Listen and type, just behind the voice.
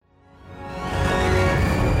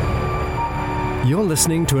You're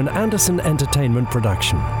listening to an Anderson Entertainment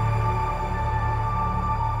production.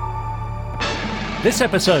 This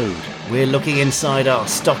episode, we're looking inside our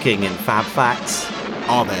stocking in Fab Facts.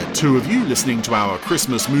 Are there two of you listening to our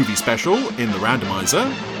Christmas movie special in the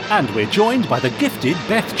randomizer? And we're joined by the gifted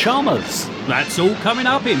Beth Chalmers. That's all coming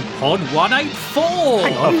up in Pod 184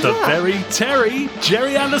 of the very Terry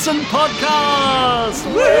Jerry Anderson podcast.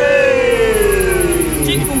 Whee!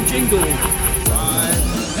 Jingle, jingle. 5,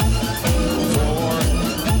 4,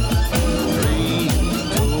 3,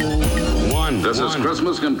 2, 1. This is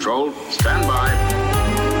Christmas Control. Stand by.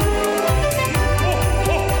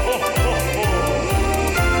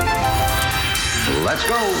 Let's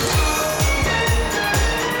go.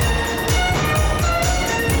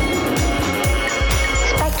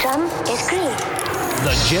 Spectrum is green.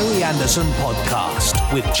 The Jerry Anderson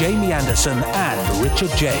Podcast with Jamie Anderson and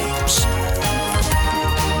Richard James.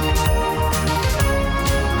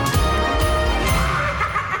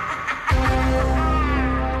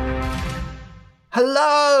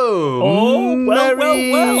 Hello! Oh,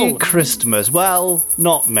 Merry Christmas. Well,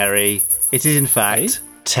 not merry. It is in fact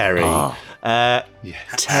Terry. Oh.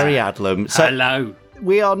 Terry Adlam. So hello.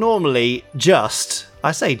 We are normally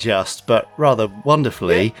I say just, but rather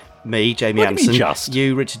wonderfully, me, Jamie Anderson,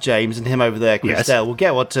 you, Richard James, and him over there, Chris Dell. We'll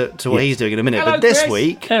get to what he's doing in a minute. Hello, but this Chris.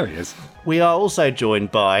 week, There he is. we are also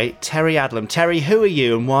joined by Terry Adlam. Terry, who are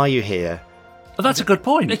you and why are you here? Oh, that's a good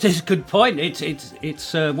point. It is a good point.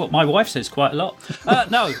 It's what my wife says quite a lot.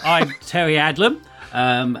 No, I'm Terry Adlam,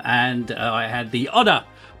 and I had the honour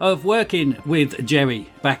of working with Jerry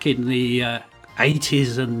back in the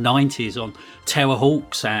 80s and 90s on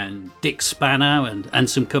Terrorhawks and Dick Spanner and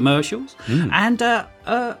some commercials. And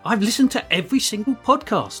I've listened to every single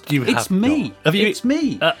podcast. It's me. It's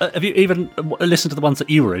me. Have you even listened to the ones that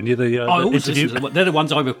you were in? I always listen to them. They're the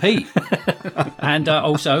ones I repeat. And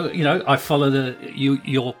also, I follow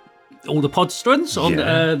all the podstrons on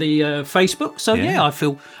the Facebook. So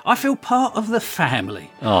I feel part of the family.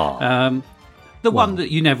 One that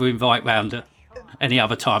you never invite round any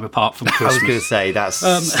other time apart from Christmas. I was going to say, that's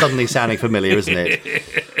suddenly sounding familiar, isn't it?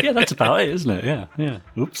 Yeah, that's about it, isn't it? Yeah.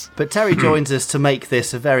 Oops. But Terry joins us to make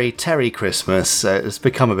this a very Terry Christmas. It's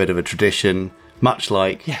become a bit of a tradition, much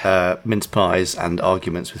like mince pies and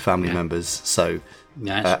arguments with family members. So.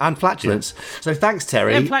 Yes. And flatulence. So thanks,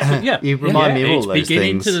 Terry. And you remind me of all those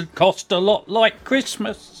things. It's beginning to cost a lot like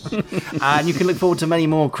Christmas. And you can look forward to many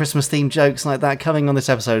more Christmas-themed jokes like that coming on this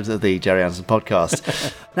episode of the Jerry Anderson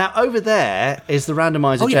Podcast. Now, over there is the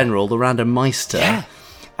Randomizer General, the Randomizer. Yeah.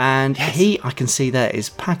 And he, I can see there,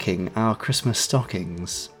 is packing our Christmas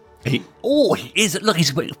stockings. He is. Look,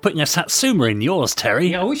 he's putting a Satsuma in yours,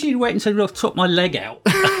 Terry. Yeah, I wish you'd wait until I took my leg out.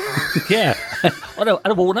 Yeah. And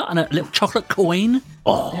a walnut and a little chocolate coin.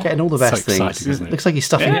 Oh, getting all the best so things. exciting, isn't it? Looks like he's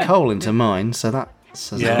stuffing coal into mine, so that...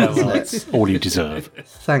 It's all you deserve.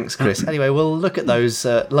 Thanks, Chris. Anyway, we'll look at those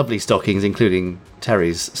lovely stockings, including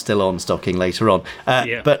Terry's still on stocking later on.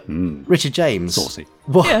 But Richard James, saucy.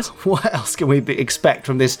 What else can we expect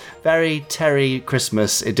from this very Terry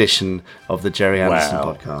Christmas edition of the Jerry Anderson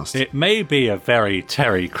podcast? It may be a very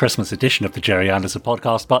Terry Christmas edition of the Jerry Anderson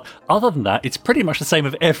podcast, but other than that, it's pretty much the same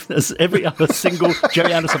as every other single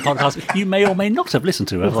Jerry Anderson podcast you may or may not have listened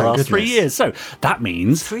to over the last 3 years. So that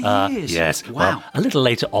means 3 years. Yes. Wow. Well, a little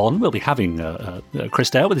later on, we'll be having Chris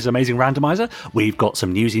Dale with his amazing randomizer. We've got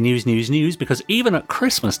some newsy news, because even at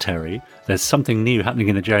Christmas, Terry, there's something new happening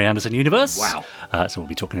in the Jerry Anderson universe. Wow. So we'll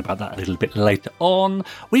be talking about that a little bit later on.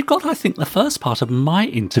 We've got, I think, the first part of my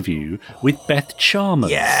interview with Beth Chalmers.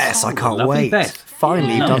 Yes, I can't wait. Beth.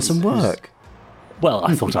 Finally, you've done some work. Well,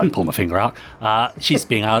 I thought I'd pull my finger out. She's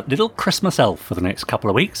being our little Christmas elf for the next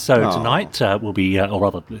couple of weeks. So tonight we'll be, or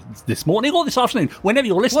rather this morning or this afternoon, whenever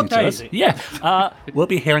you're listening to us. We'll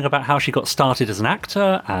be hearing about how she got started as an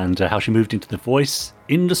actor and how she moved into the voice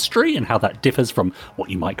industry and how that differs from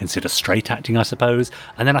what you might consider straight acting, I suppose.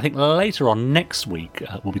 And then I think later on next week,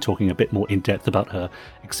 we'll be talking a bit more in depth about her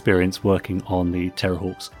experience working on the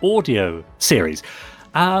Terrorhawks audio series.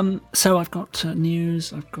 So I've got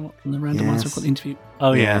news, I've got the randomizer, I've got the interview.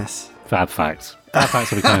 Oh, yes. Fab Facts. Fab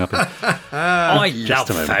Facts will be coming up. I love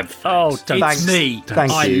Fab Facts. Oh, it's me.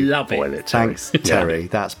 Thank you. I love it. Thanks, Terry.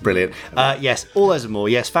 That's brilliant. Yes, all those and more.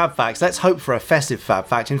 Yes, Fab Facts. Let's hope for a festive Fab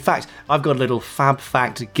Fact. In fact, I've got a little Fab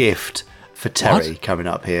Fact gift for Terry coming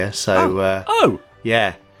up here. So,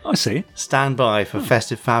 yeah. I see. Stand by for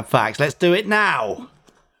festive Fab Facts. Let's do it now.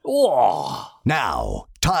 Oh. Now,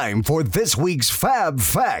 time for this week's Fab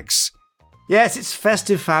Facts. Yes, it's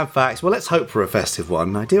festive Fab Facts. Well, let's hope for a festive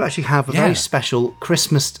one. I do actually have a very special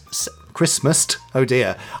Christmas... Oh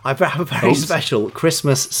dear. I have a very special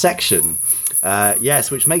Christmas section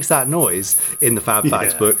Yes, which makes that noise in the Fab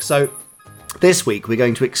Facts book. So this week we're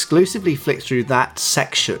going to exclusively flick through that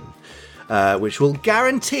section, which will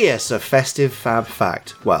guarantee us a festive Fab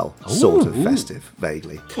Fact. Well, sort of festive,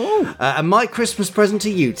 vaguely. And my Christmas present to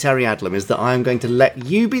you, Terry Adlam, is that I am going to let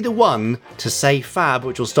you be the one to say Fab,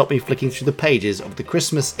 which will stop me flicking through the pages of the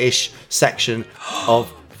Christmas-ish section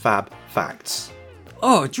of Fab Facts.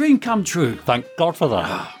 Oh, a dream come true. Thank God for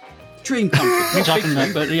that. Dream come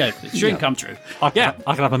true. But yeah, it's dream come true. I can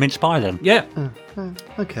have a mince pie then. Yeah.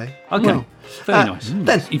 Okay. Okay. Very nice.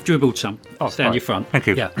 Then You've dribbled some. Stand right. your front. Thank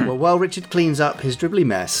you. Yeah. Well, while Richard cleans up his dribbly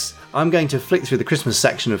mess, I'm going to flick through the Christmas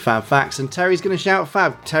section of Fab Facts, and Terry's going to shout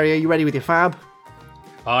Fab. Terry, are you ready with your Fab?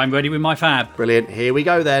 I'm ready with my Fab. Brilliant. Here we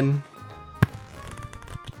go then.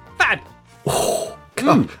 Fab!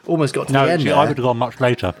 God, almost got to the end there. I would have gone much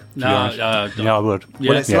later. No, I would.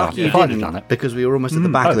 Well, it's lucky you if I'd have didn't, done it. because we were almost at the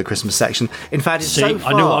back of the Christmas section. In fact, it's See, so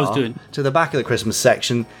far I knew what I was doing. to the back of the Christmas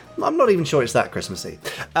section, I'm not even sure it's that Christmassy.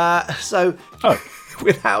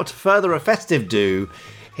 Without further a festive do,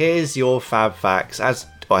 here's your Fab Facts as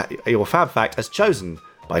chosen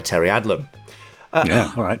by Terry Adlam.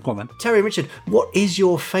 All right, go on then. Terry and Richard, what is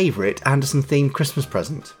your favourite Anderson-themed Christmas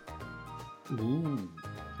present? Ooh.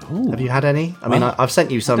 Have you had any? I mean, I've sent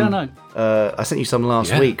you some. I don't know. I sent you some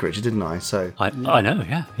last week, Richard, didn't I? So I know,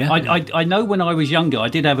 yeah. I know when I was younger, I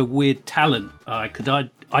did have a weird talent. I could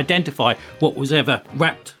identify what was ever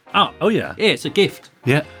wrapped up. Oh, yeah. Yeah, it's a gift.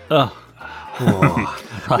 Yeah. well,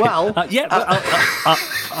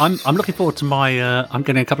 I'm looking forward to my. I'm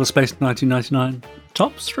getting a couple of Space 1999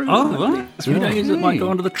 tops through. Oh, right. 3 days that might go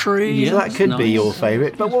under the tree. so that could be nice. your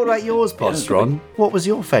favourite. But what about yours, Podstron? What was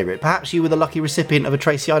your favourite? Perhaps you were the lucky recipient of a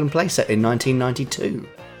Tracy Island playset in 1992.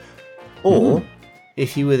 Or,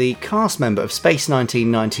 if you were the cast member of Space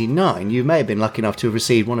 1999, you may have been lucky enough to have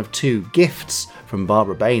received one of 2 gifts from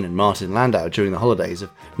Barbara Bain and Martin Landau during the holidays of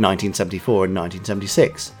 1974 and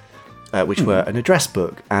 1976, which were an address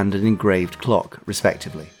book and an engraved clock,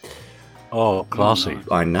 respectively. Oh, classy.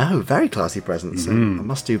 I know, very classy presents. I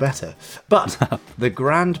must do better. But the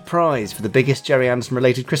grand prize for the biggest Jerry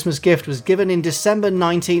Anderson-related Christmas gift was given in December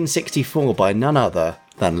 1964 by none other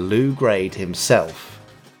than Lou Grade himself.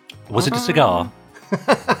 Was it a cigar?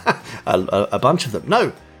 A bunch of them.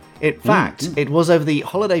 No, in fact, it was over the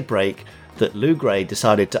holiday break that Lou Grade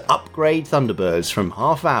decided to upgrade Thunderbirds from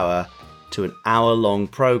half-hour to an hour-long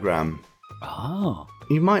programme. Oh.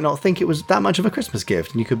 You might not think it was that much of a Christmas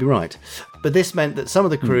gift, and you could be right. But this meant that some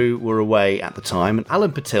of the crew were away at the time, and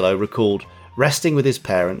Alan Patillo recalled resting with his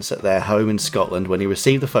parents at their home in Scotland when he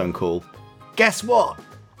received the phone call. Guess what?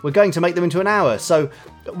 We're going to make them into an hour, so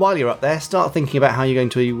while you're up there, start thinking about how you're going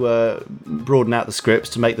to broaden out the scripts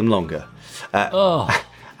to make them longer.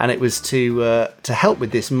 And it was to help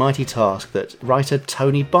with this mighty task that writer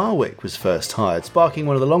Tony Barwick was first hired, sparking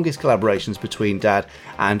one of the longest collaborations between Dad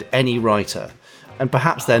and any writer. And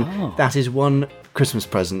perhaps then that is one Christmas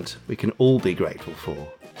present we can all be grateful for.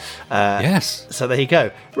 Yes. So there you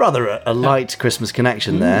go. Rather a light Christmas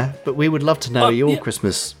connection there, but we would love to know your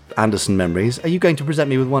Christmas Anderson memories. Are you going to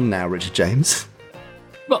present me with one now, Richard James?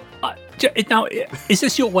 Well, now, is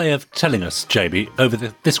this your way of telling us, Jamie, over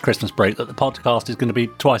this Christmas break that the podcast is going to be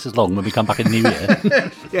twice as long when we come back in the new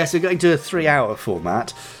year? Yes, we're going to a 3-hour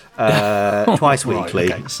format, twice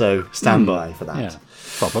weekly, okay. So stand by for that. Yeah,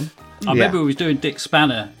 problem. I remember we was doing Dick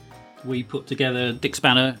Spanner. We put together a Dick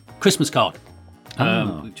Spanner Christmas card,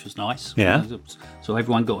 which was nice. Yeah. So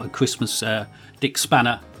everyone got a Christmas Dick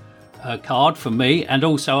Spanner card from me, and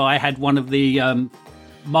also I had one of the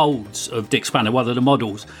moulds of Dick Spanner, one of the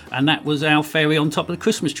models, and that was our fairy on top of the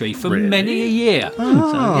Christmas tree for many a year.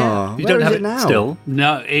 You don't have it now? still?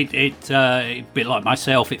 No, it a bit like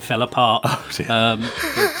myself, it fell apart.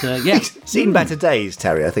 But yeah, Seen better days,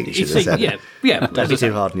 Terry, I think you should have said. yeah. Don't be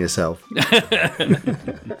too hard on yourself.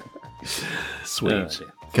 Sweet.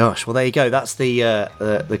 Gosh, well there you go. That's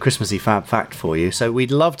the Christmassy Fab Fact for you. So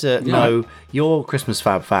we'd love to know your Christmas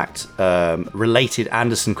Fab Fact related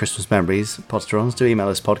Anderson Christmas memories. Podsterons, do email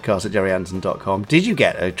us podcast@jerryanderson.com. Did you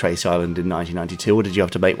get a Tracy Island in 1992, or did you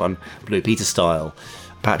have to make one Blue Peter style?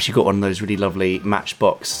 Perhaps you got one of those really lovely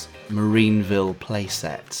Matchbox Marineville play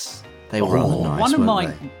sets. They were rather nice,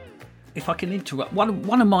 weren't they? If I can interrupt,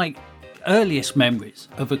 one of my earliest memories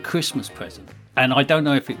of a Christmas present, and I don't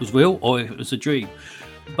know if it was real or if it was a dream,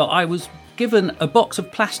 but I was given a box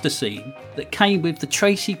of plasticine that came with the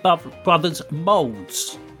Tracy Brothers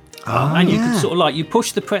moulds. And you could sort of you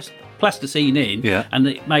push the plasticine in and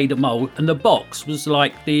it made a mould, and the box was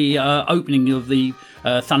like the opening of the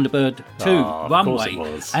Thunderbird 2 runway. Of course it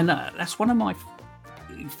was. And that's one of my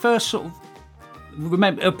first sort of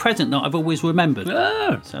a present that I've always remembered.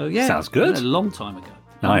 Oh, so yeah, sounds good. A long time ago.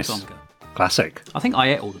 Nice. Long time ago. Classic. I think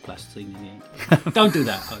I ate all the plasticine in the end. Don't do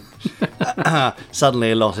that, folks.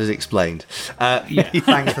 Suddenly a lot is explained.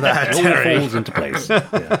 Thanks for that, It all Terry. falls into place.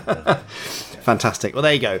 Yeah. Fantastic. Well,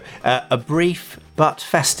 there you go. A brief but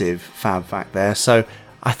festive fab fact there. So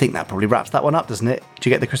I think that probably wraps that one up, doesn't it? Do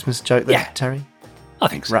you get the Christmas joke there, Terry? I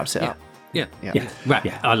think so. Wraps it up. Yeah.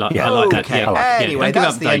 Right. I like Yeah. that. Okay. Yeah. I like it. Anyway, Don't give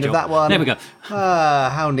that's up the day end of job. that one. There we go.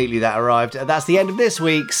 How neatly that arrived. That's the end of this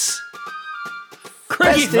week's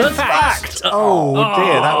Christmas fact. Oh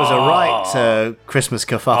dear, that was a right Christmas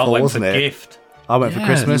kerfuffle, I went wasn't for it? gift. I went for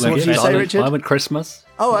Christmas. you What went did you gift. say, Richard? I went Christmas.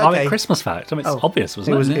 Oh, I okay. went Christmas fact. I mean, it's obvious,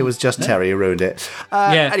 wasn't it? It was just Terry who ruined it.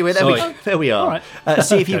 Anyway, sorry. there we are. All right.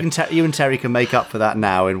 See if you and Terry can make up for that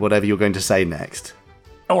now in whatever you're going to say next.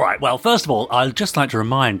 All right, well, first of all, I'd just like to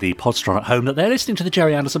remind the Podstron at home that they're listening to the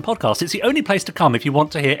Jerry Anderson podcast. It's the only place to come if you want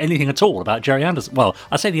to hear anything at all about Jerry Anderson. Well,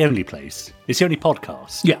 I say the only place. It's the only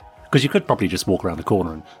podcast. Yeah. Because you could probably just walk around the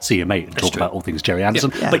corner and see your mate and talk about all things Jerry Anderson,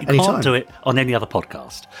 Yeah, but you anytime. can't do it on any other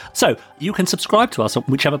podcast. So you can subscribe to us on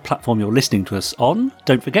whichever platform you're listening to us on,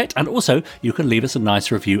 don't forget, and also you can leave us a nice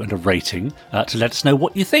review and a rating to let us know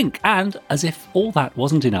what you think. And as if all that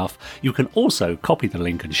wasn't enough, you can also copy the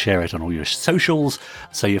link and share it on all your socials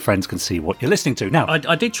so your friends can see what you're listening to. Now,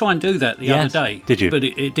 I did try and do that the other day. Did you? But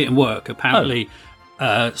it didn't work. Apparently,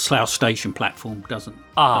 Slough Station platform doesn't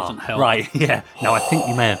help. Right, yeah. No, I think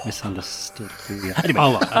you may have misunderstood.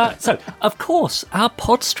 Anyway, so, of course, our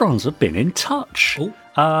Podstrons have been in touch. They've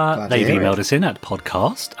emailed us in at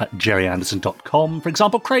podcast@jerryanderson.com. For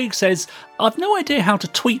example, Craig says, I've no idea how to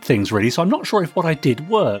tweet things really, so I'm not sure if what I did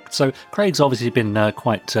worked. So Craig's obviously been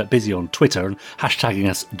quite busy on Twitter and hashtagging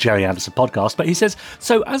us Jerry Anderson Podcast, but he says,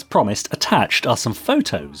 so as promised, attached are some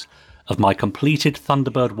photos of my completed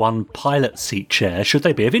Thunderbird 1 pilot seat chair, should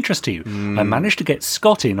they be of interest to you. I managed to get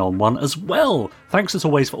Scott in on one as well. Thanks as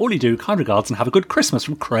always for all you do. Kind regards and have a good Christmas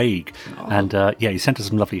from Craig. And he sent us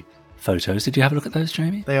some lovely photos. Did you have a look at those,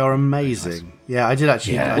 Jamie? They are amazing. Nice. Yeah, I did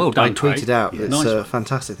actually. Yeah, well done, I tweeted out. Yeah, it's nice a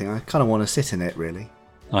fantastic thing. I kind of want to sit in it, really.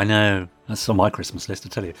 I know. That's on my Christmas list, I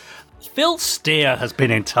tell you. Phil Steer has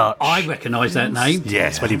been in touch. I recognise that name.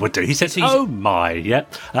 Yes, well, he would do. He says, oh my, yeah.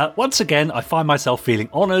 Once again, I find myself feeling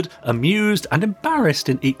honoured, amused and embarrassed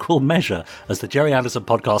in equal measure as the Jerry Anderson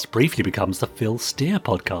podcast briefly becomes the Phil Steer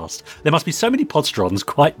podcast. There must be so many Podstrons,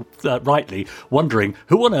 quite rightly, wondering,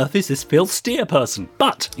 who on earth is this Phil Steer person?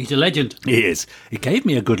 But he's a legend. He is. It gave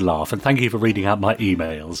me a good laugh, and thank you for reading out my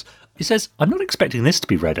emails. He says, I'm not expecting this to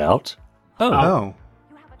be read out. Oh.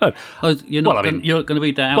 You're going to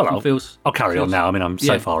read that out from Phil's... I'll carry on now. I mean, I'm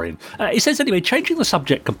so far in. It says, anyway, changing the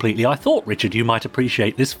subject completely, I thought, Richard, you might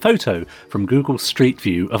appreciate this photo from Google Street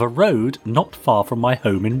View of a road not far from my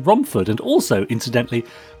home in Romford, and also, incidentally,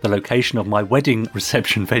 the location of my wedding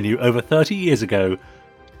reception venue over 30 years ago,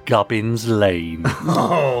 Gubbins Lane.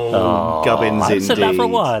 Gubbins I've indeed. said that for a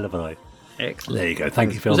while, haven't I? Excellent. There you go.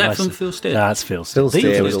 Thank you, Phil. Was that from Phil Steer? That's Phil Steer. Phil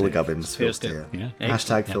Steer with all Steer. the Gubbins. Phil Steer. Yeah.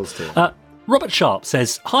 Hashtag Phil Steer. Robert Sharp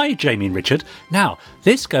says, hi, Jamie and Richard. Now,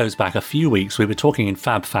 this goes back a few weeks. We were talking in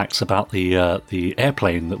Fab Facts about the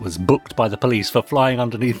airplane that was booked by the police for flying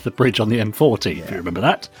underneath the bridge on the M40, if you remember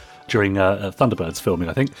that, during Thunderbird's filming,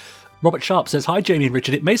 I think. Robert Sharp says, hi, Jamie and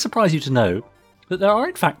Richard. It may surprise you to know that there are,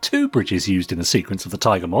 in fact, 2 bridges used in the sequence of the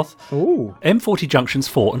Tiger Moth. Ooh. M40 Junctions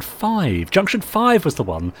 4 and 5. Junction 5 was the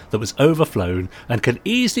one that was overflown and can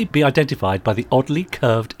easily be identified by the oddly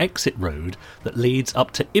curved exit road that leads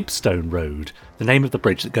up to Ibstone Road, the name of the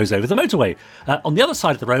bridge that goes over the motorway. On the other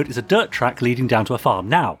side of the road is a dirt track leading down to a farm.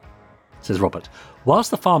 Now, says Robert,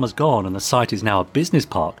 whilst the farm has gone and the site is now a business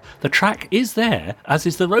park, the track is there, as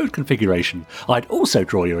is the road configuration. I'd also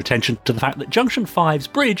draw your attention to the fact that Junction 5's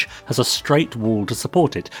bridge has a straight wall to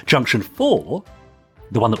support it. Junction 4,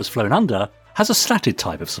 the one that was flown under, has a slatted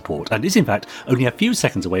type of support and is in fact only a few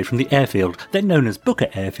seconds away from the airfield, then known as Booker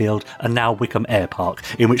Airfield and now Wickham Air Park,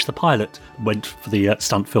 in which the pilot went for the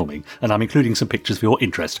stunt filming. And I'm including some pictures for your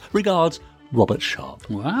interest. Regards, Robert Sharp.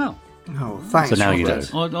 Wow. Oh, thanks, So now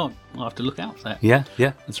Robert. you know. I'll have to look out for that. Yeah,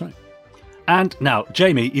 that's right. And now,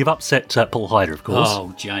 Jamie, you've upset Paul Hyder, of course.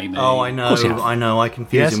 Oh, Jamie. Oh, I know. course you have. I know. I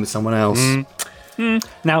confused him with someone else.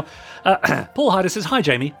 Now, Paul Hyder says, hi,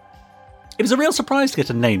 Jamie. It was a real surprise to get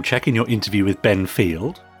a name check in your interview with Ben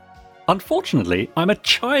Field. Unfortunately, I'm a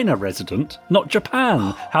China resident, not Japan.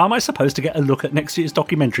 How am I supposed to get a look at next year's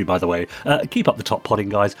documentary, by the way? Keep up the top potting,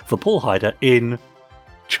 guys, for Paul Hyder in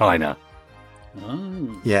China.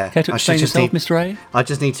 Yeah. Care to explain yourself, Mr. A? I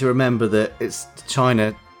just need to remember that it's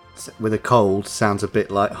China with a cold sounds a bit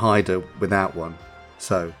like Hyder without one.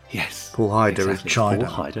 So Yes. Paul Hyder exactly. is China.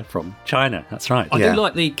 Paul Hyder from China. That's right. I Yeah. do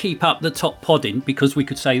like the keep up the top podding because we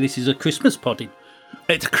could say this is a Christmas podding.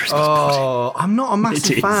 It's a Christmas party. Oh, I'm not a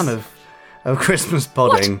massive It is. fan of Christmas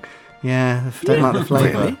podding. Yeah, I don't like the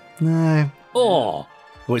flavour. Really? No. Oh.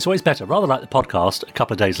 Well, it's always better. Rather like the podcast a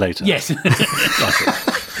couple of days later. Yes.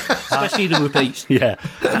 Especially the repeats. Yeah.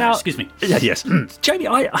 Now, Excuse me. Yeah, yes. Jamie,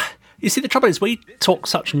 you see, the trouble is we talk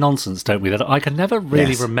such nonsense, don't we, that I can never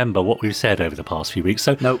really Yes. remember what we've said over the past few weeks.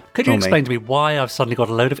 So Nope, could you nor me. explain to me why I've suddenly got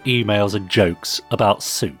a load of emails and jokes about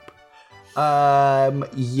soup?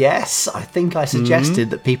 Yes, I think I suggested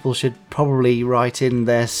that people should probably write in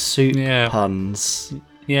their soup Yeah. puns.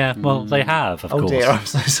 Yeah, well, they have, of Oh course. dear, I'm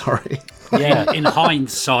so sorry. Yeah, in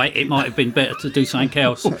hindsight, it might have been better to do something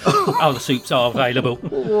else. Other soups are available.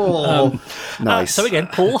 Nice. So again,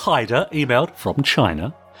 Paul Hyder emailed from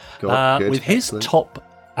China Good, with his excellent. top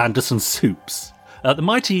Anderson soups. The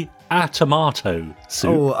mighty tomato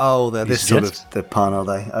soup. They're this You sort of suggest? the pun, are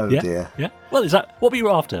they? Oh yeah, dear. yeah. Well, is that what were you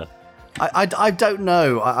after? I don't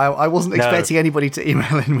know. I wasn't No. expecting anybody to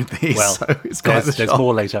email in with these, Well, so it's quite there's a shock.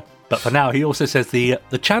 more later. But for now, he also says the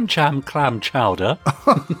Cham Cham clam chowder,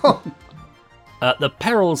 the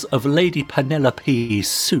perils of Lady Penelope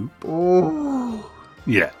soup.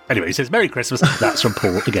 Yeah. Anyway, he says Merry Christmas. That's from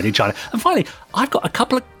Paul again in China. And finally, I've got a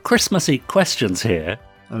couple of Christmassy questions here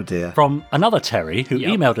Oh dear. from another Terry who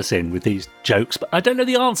Yep. emailed us in with these jokes, but I don't know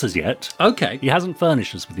the answers yet. Okay. He hasn't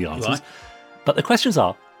furnished us with the answers. Right. But the questions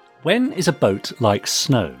are: when is a boat like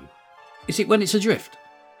snow? Is it when it's adrift?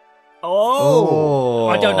 Oh,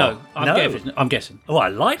 I don't know. No. I'm guessing. Oh, I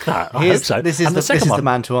like that. I hope so. This is And the second one, the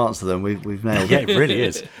man to answer them. We've nailed Yeah, it. it really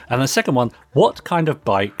is. And the second one, what kind of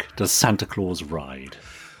bike does Santa Claus ride?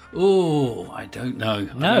 Oh, I don't know.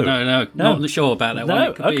 No. No. Not sure about that one. No,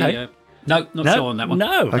 It could be, okay. no, not sure on that one.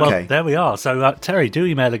 No. Okay. Well, there we are. So, Terry, do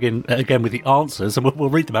email again with the answers, and we'll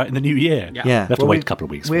read them out in the new year. Yeah. Yeah, We'll have to wait a couple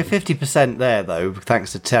of weeks. We're for them. 50% there, though,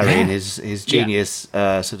 thanks to Terry and his genius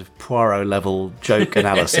sort of Poirot level joke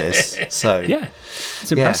analysis. So Yeah,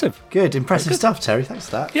 it's yeah, impressive. good, impressive stuff, Terry. Thanks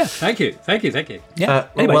for that. Yeah. Thank you. Yeah.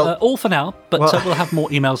 Anyway, well- all for now, but well- we'll have more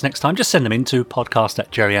emails next time. Just send them in to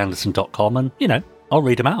podcast@jerryanderson.com, and, I'll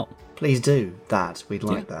read them out. Please do that. We'd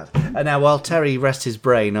like that. And now, while Terry rests his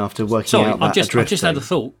brain after working Sorry, out that I've just had a adrift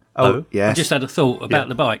thought. Oh, yes. I just had a thought about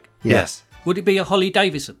the bike. Yes. Would it be a Holly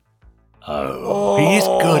Davidson? He is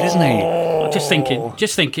good, isn't he? Just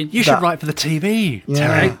thinking. You should write for the TV, Yeah.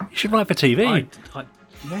 Terry. You should write for TV.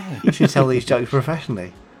 You should tell these jokes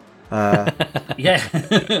professionally Yeah.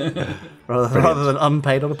 rather than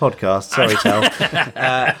unpaid on a podcast. Sorry, Tel.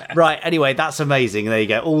 Right, anyway, that's amazing. There you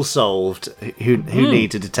go. All solved. Who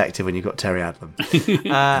needs a detective when you've got Terry Adlam?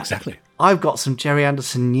 Exactly. I've got some Jerry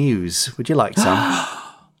Anderson news. Would you like some?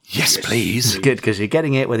 Yes, please. Good, because you're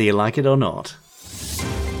getting it whether you like it or not.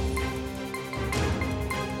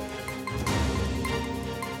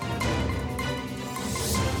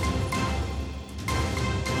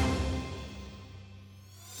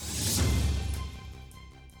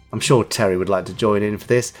 I'm sure Terry would like to join in for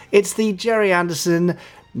this. It's the Jerry Anderson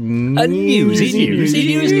Newsy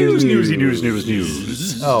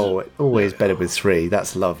news. Oh, always better with three.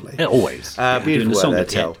 That's lovely. Yeah, always. Doing Beautiful the song work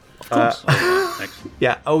there, at the end. Tel. Of course.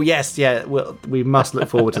 Yeah. Oh, yes. Yeah. Well, we must look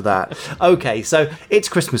forward to that. Okay. So it's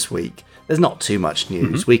Christmas week. There's not too much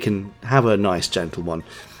news. We can have a nice, gentle one.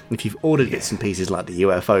 If you've ordered bits and pieces like the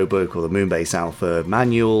UFO book or the Moonbase Alpha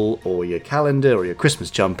manual or your calendar or your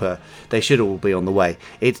Christmas jumper, they should all be on the way.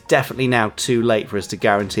 It's definitely now too late for us to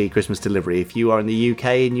guarantee Christmas delivery. If you are in the UK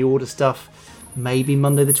and you order stuff, maybe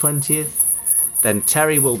Monday the 20th, then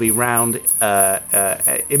Terry will be round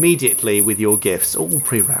immediately with your gifts, all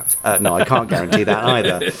pre-wrapped. No, I can't guarantee that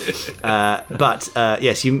either. But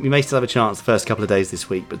yes, you may still have a chance the first couple of days this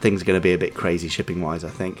week, but things are going to be a bit crazy shipping-wise, I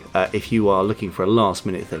think. If you are looking for a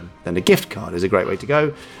last-minute thing, then a gift card is a great way to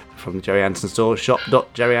go. From the Jerry Anderson store,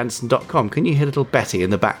 shop.jerryanderson.com. Can you hear little Betty in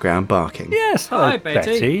the background barking? Yes. Hello, Hi,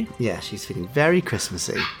 Betty. Yeah, she's feeling very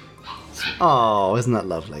Christmassy. Oh, isn't that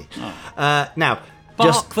lovely? Now,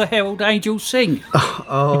 Bark the Herald Angels sing.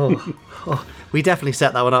 we definitely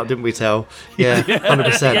set that one up, didn't we, Tel? Yeah,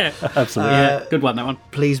 100%. Yeah. Absolutely. Yeah, good one, that one.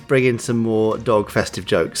 Please bring in some more dog festive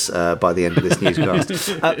jokes by the end of this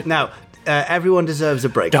newscast. Now, everyone deserves a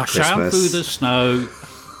break at Down Christmas. through the snow.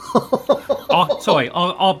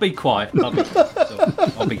 I'll be quiet.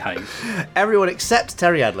 I'll behave. Everyone except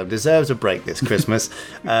Terry Adlam deserves a break this Christmas.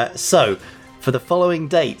 So, for the following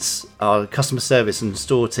dates, our customer service and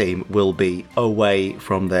store team will be away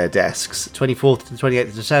from their desks. 24th to the 28th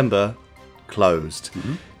of December, closed.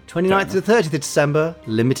 29th to the 30th of December,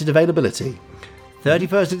 limited availability.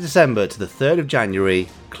 31st of December to the 3rd of January,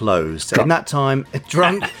 closed. closed. In that time,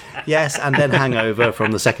 drunk, yes, and then hangover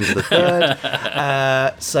from the second to the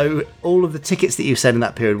third. So all of the tickets that you sent in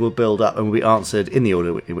that period will build up and will be answered in the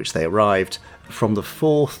order in which they arrived from the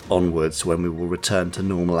 4th onwards, when we will return to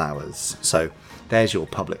normal hours. So there's your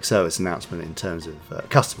public service announcement in terms of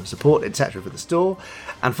customer support, etc. for the store.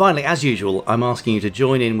 And finally, as usual, I'm asking you to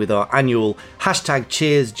join in with our annual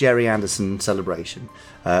 #Cheers Jerry Anderson celebration.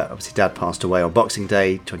 Obviously, Dad passed away on Boxing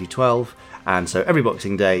Day 2012, and so every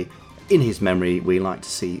Boxing Day, in his memory, we like to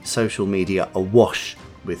see social media awash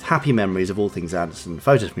with happy memories of all things Anderson,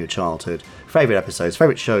 photos from your childhood, favourite episodes,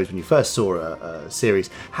 favourite shows when you first saw a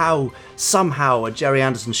series, how somehow a Jerry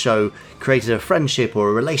Anderson show created a friendship or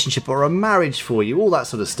a relationship or a marriage for you, all that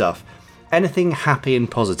sort of stuff. Anything happy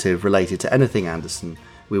and positive related to anything Anderson.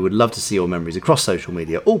 We would love to see your memories across social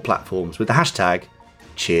media, all platforms, with the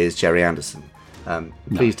 #Cheers Jerry Anderson.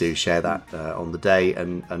 Please do share that on the day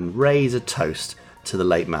and raise a toast to the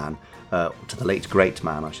late man, to the late great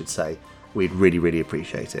man, I should say. We'd really, really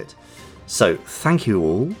appreciate it. So, thank you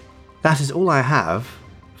all. That is all I have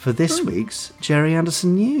for this week's Jerry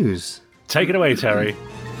Anderson News. Take it away, Terry.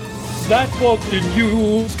 That was the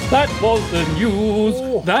news. That was the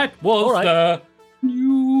news. That was the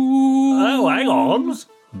news. Oh, hang on.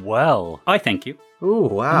 Well, I thank you. Oh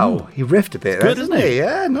wow, he riffed a bit, good, isn't he?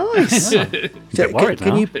 Yeah, nice. Can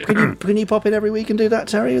you pop in every week and do that,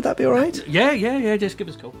 Terry? Would that be all right? Yeah. Just give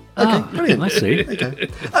us a call. Okay, brilliant. I see. Okay.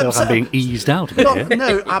 I feel like I'm being eased out a bit here.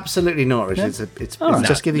 No, absolutely not, Richard. It's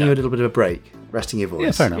just giving you a little bit of a break, resting your voice.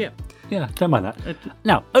 Yeah, fair enough. Yeah, don't mind that.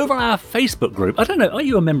 Now, over our Facebook group, I don't know, are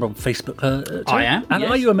you a member of Facebook? Terry? I am. And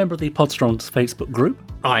yes. are you a member of the Podstrons Facebook group?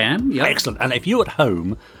 I am. Yeah. Excellent. And if you at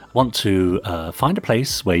home want to find a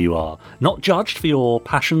place where you are not judged for your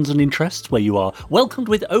passions and interests, where you are welcomed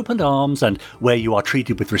with open arms and where you are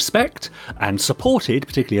treated with respect and supported,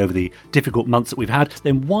 particularly over the difficult months that we've had,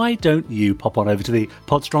 then why don't you pop on over to the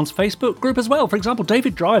Podstrons Facebook group as well? For example,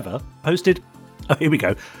 David Driver posted, here we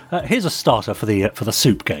go, here's a starter for the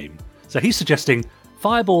soup game. So he's suggesting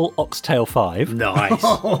Fireball Oxtail 5. Nice.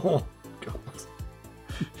 Oh, God.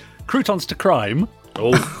 Croutons to Crime.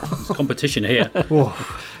 Oh, there's competition here.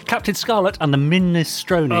 Captain Scarlet and the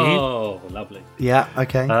Minestrone. Oh, lovely. Yeah,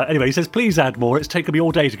 okay. Anyway, he says, please add more. It's taken me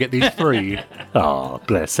all day to get these 3. Oh,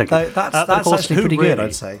 bless. Thank you. That's of course, actually who pretty really- good,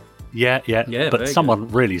 I'd say. Yeah. But someone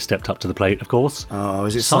really stepped up to the plate, of course. Oh,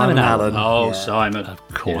 is it Simon Allen? Oh, Yeah. Simon. Of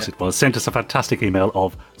course it was. Sent us a fantastic email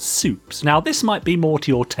of soups. Now, this might be more to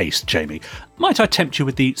your taste, Jamie. Might I tempt you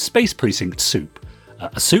with the Space Precinct soup?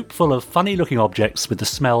 A soup full of funny-looking objects with the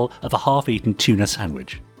smell of a half-eaten tuna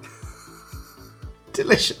sandwich.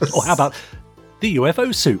 Delicious. Or how about the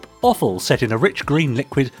UFO soup? Offal set in a rich green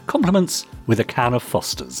liquid, compliments with a can of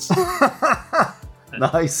Foster's.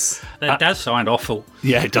 Nice. That does sound awful.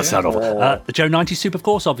 Yeah, it does sound awful. The Joe 90 soup, of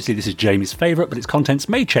course. Obviously, this is Jamie's favourite, but its contents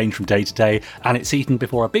may change from day to day, and it's eaten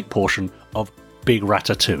before a big portion of big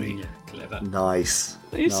ratatouille. Yeah, clever. Nice.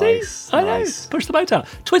 You see? I know. Nice. Push the boat out.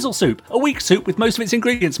 Twizzle soup, a weak soup with most of its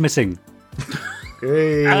ingredients missing.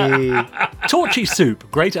 Hey. Torchy soup,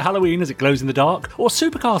 great at Halloween as it glows in the dark. Or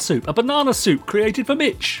supercar soup, a banana soup created for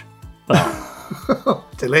Mitch.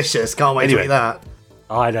 Delicious. Can't wait to eat that.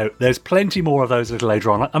 I know. There's plenty more of those a little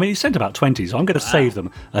later on. I mean, he sent about 20, so I'm going to save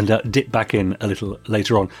them and dip back in a little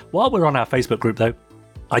later on. While we're on our Facebook group, though,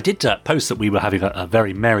 I did post that we were having a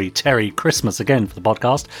very merry Terry Christmas again for the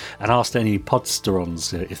podcast and asked any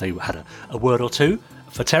podsterons if they had a word or two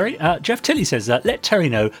for Terry. Jeff Tilley says, let Terry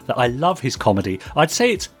know that I love his comedy. I'd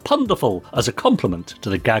say it's punderful as a compliment to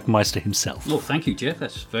the Gagmeister himself. Well, thank you, Jeff.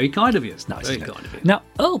 That's very kind of you. It's nice, Very isn't it? kind of you. Now,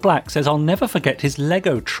 Earl Black says, I'll never forget his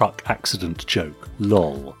Lego truck accident joke.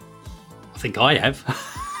 Lol. I think I have.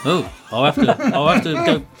 Oh, I'll have to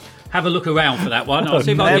go have a look around for that one. I'll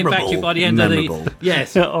see if I can get back to you by the end of the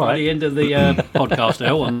by the end of the podcast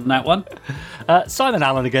Earl, on that one. Simon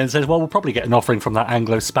Allen again says, well, we'll probably get an offering from that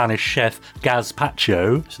Anglo-Spanish chef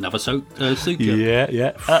Gazpacho. It's another soup joke.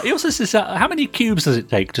 Yeah. He also says, how many cubes does it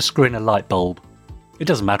take to screw in a light bulb? It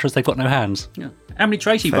doesn't matter as they've got no hands. Yeah. How many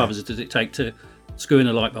Tracy brothers does it take to screw in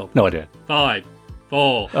a light bulb? No idea. 5,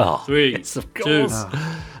 4, 3, yes, of 2. course.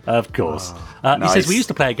 Of course. Nice. He says, we used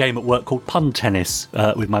to play a game at work called pun tennis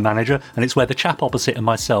with my manager, and it's where the chap opposite and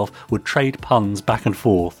myself would trade puns back and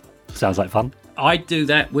forth. Sounds like fun. I do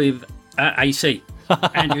that with AC.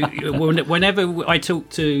 And whenever I talk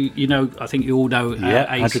to, I think you all know AC,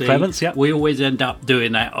 Andrew Clements, we always end up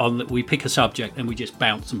doing that. We pick a subject and we just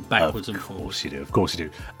bounce them backwards and forwards. Of course you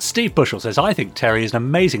do. Steve Bushell says, I think Terry is an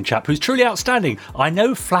amazing chap who's truly outstanding. I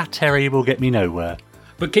know flat Terry will get me nowhere.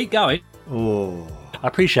 But keep going. Oh. I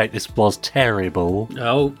appreciate this was terrible.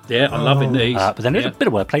 Oh, yeah, I'm loving these. But then there's a bit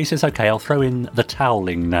of wordplay. He says, okay, I'll throw in the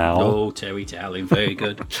toweling now. Oh, Terry toweling. Very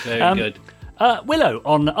good. Very good. Willow,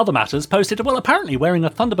 on other matters, posted, well, apparently wearing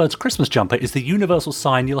a Thunderbird's Christmas jumper is the universal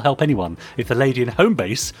sign you'll help anyone. If the lady in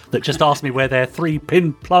Homebase that just asked me where their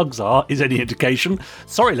 3-pin plugs are is any indication,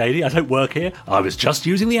 sorry, lady, I don't work here. I was just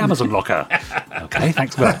using the Amazon locker. Okay,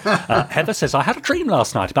 thanks, Willow. Heather says, I had a dream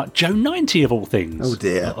last night about Joe 90 of all things. Oh,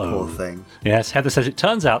 dear. Poor thing. Yes, Heather says, it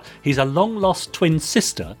turns out he's a long-lost twin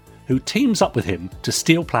sister who teams up with him to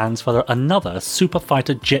steal plans for another super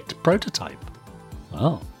fighter jet prototype.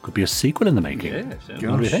 Well, could be a sequel in the making. Yeah,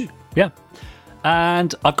 what do you think? Yeah.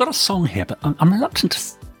 And I've got a song here, but I'm reluctant to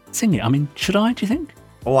sing it. I mean, should I, do you think?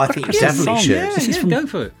 Oh, I think you definitely should. Yeah, go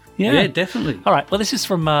for it. Yeah, definitely. All right, well, this is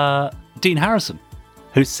from Dean Harrison,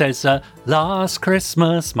 who says, last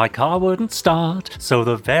Christmas my car wouldn't start, so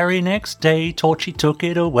the very next day Torchy took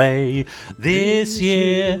it away. This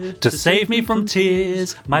year, to save me from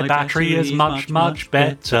tears, my battery is much, much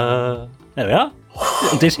better. There we are.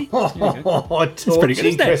 Little ditty. It's pretty good,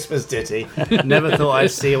 isn't it? Christmas ditty. Never thought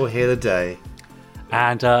I'd see or hear the day.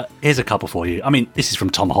 And here's a couple for you. I mean, this is from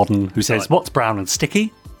Tom Hodden, who says, what's brown and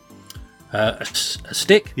sticky? A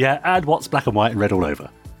stick. Yeah, and what's black and white and red all over?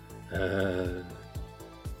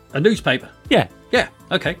 A newspaper. Yeah. Yeah,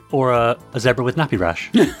 okay. Or a zebra with nappy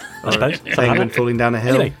rash, I suppose. Penguin falling down a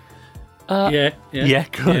hill. Anyway, yeah,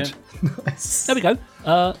 good. Yeah. Nice. There we go.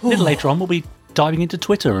 A little later on, we'll be diving into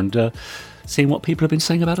Twitter and seeing what people have been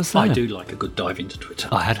saying about us there. I do like a good dive into Twitter.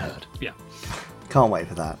 I had heard. Yeah. Can't wait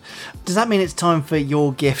for that. Does that mean it's time for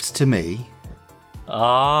your gift to me?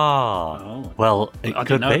 Well, it I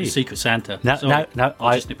could don't know, be. Secret Santa. No, Sorry. no,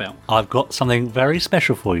 I'll just nip out. I've got something very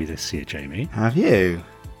special for you this year, Jamie. Have you?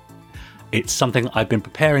 It's something I've been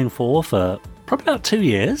preparing for probably about 2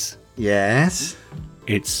 years. Yes.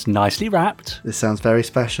 It's nicely wrapped. This sounds very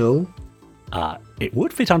special. It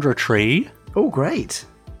would fit under a tree. Oh, great.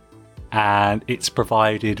 And it's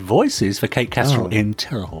provided voices for Kate Kestrel in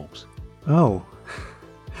Terrorhawks. Oh.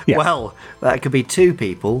 Yeah. Well, that could be two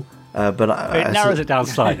people, but It narrows it down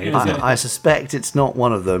slightly, doesn't it? I suspect it's not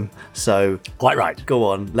one of them, so Quite right. go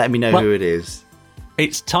on, let me know who it is.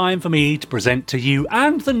 It's time for me to present to you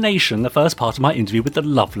and the nation the first part of my interview with the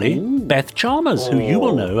lovely Beth Chalmers, who you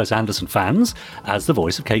will know as Anderson fans as the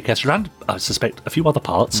voice of Kate Kestrel and I suspect a few other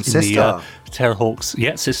parts in the Terrorhawks,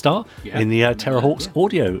 Sistar, in the Terrorhawks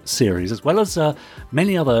audio series, as well as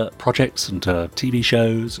many other projects and TV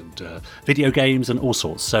shows and video games and all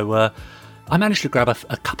sorts. So I managed to grab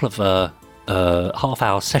a couple of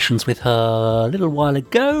half-hour sessions with her a little while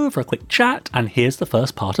ago for a quick chat, and here's the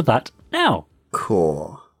first part of that now.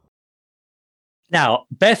 Cool. Now,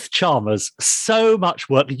 Beth Chalmers, so much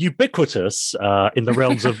work, ubiquitous in the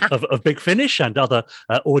realms of Big Finish and other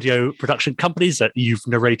audio production companies. That you've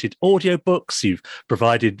narrated audiobooks, you've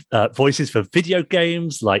provided voices for video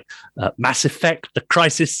games like Mass Effect, the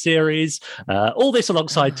Crisis series, all this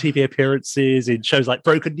alongside TV appearances in shows like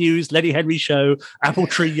Broken News, Lenny Henry Show, Apple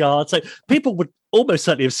Tree Yard. So people would almost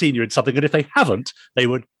certainly have seen you in something, and if they haven't, they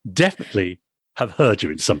would definitely have heard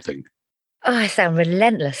you in something. Oh, I sound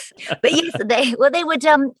relentless. But yes, they would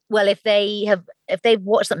if they've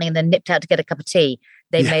watched something and then nipped out to get a cup of tea,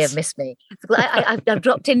 they may have missed me. I've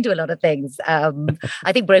dropped into a lot of things. I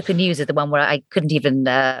think Broken News is the one where I couldn't even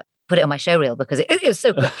put it on my show reel because it was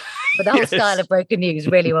so good. But the whole style of Broken News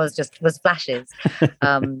really was flashes.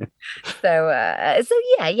 I've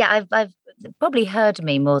probably heard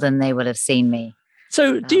me more than they will have seen me.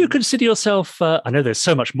 So do you consider yourself, I know there's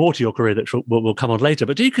so much more to your career that will come on later,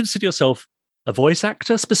 but do you consider yourself a voice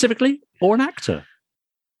actor specifically or an actor?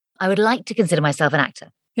 I would like to consider myself an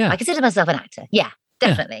actor. Yeah. I consider myself an actor. Yeah,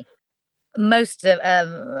 definitely. Yeah. Most of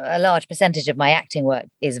a large percentage of my acting work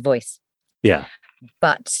is voice. Yeah.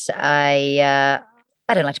 But I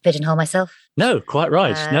don't like to pigeonhole myself. No, quite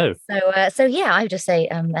right. No. So I would just say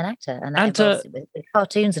I'm an actor. And that involves with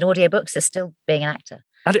cartoons and audiobooks is still being an actor.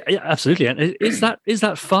 Absolutely. And is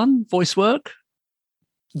that fun, voice work?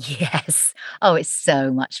 Yes. Oh, it's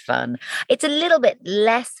so much fun. It's a little bit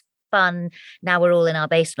less fun now we're all in our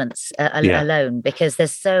basements alone because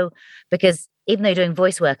even though you're doing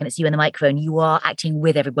voice work and it's you in the microphone, you are acting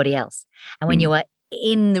with everybody else. And when you are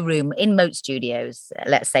in the room, in Moat Studios,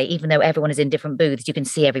 let's say, even though everyone is in different booths, you can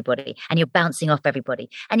see everybody and you're bouncing off everybody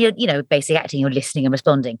and you're basically acting, you're listening and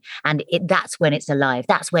responding. And that's when it's alive.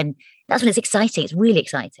 That's when it's exciting. It's really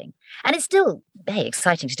exciting. And it's still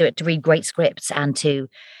exciting to do it, to read great scripts and to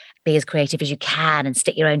be as creative as you can and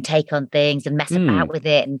stick your own take on things and mess about with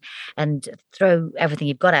it and throw everything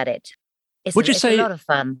you've got at it. It's a lot of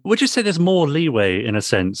fun. Would you say there's more leeway, in a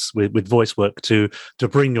sense, with voice work to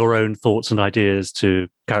bring your own thoughts and ideas to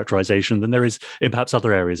characterization than there is in perhaps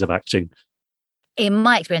other areas of acting? In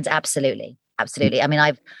my experience, absolutely. I mean,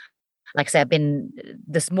 I've been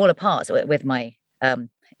the smaller parts with my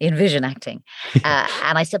in vision acting,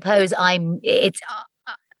 and I suppose I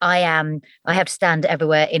have to stand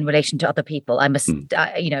everywhere in relation to other people. I must,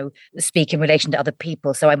 speak in relation to other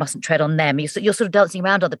people, so I mustn't tread on them. You're sort of dancing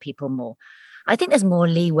around other people more. I think there's more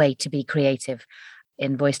leeway to be creative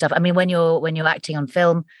in voice stuff. I mean, when you're acting on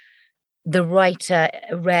film, the writer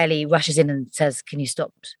rarely rushes in and says, "Can you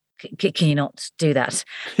stop? Can you not do that?"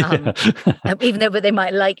 Even though they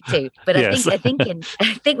might like to. But yes. I think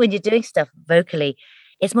when you're doing stuff vocally,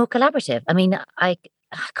 it's more collaborative. I mean,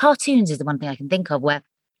 cartoons is the one thing I can think of where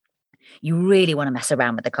you really want to mess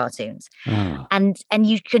around with the cartoons, and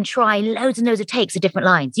you can try loads and loads of takes of different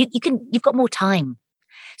lines. You've got more time,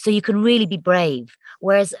 so you can really be brave.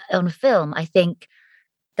 Whereas on film, I think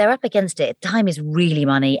they're up against it. Time is really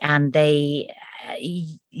money, and they're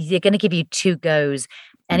going to give you 2 goes.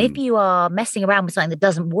 And if you are messing around with something that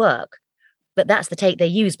doesn't work, but that's the take they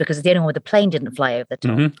use because it's the only one where the plane didn't fly over the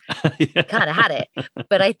top, you kind of had it.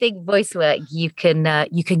 But I think voice work, you can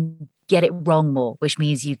get it wrong more, which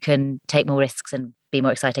means you can take more risks and be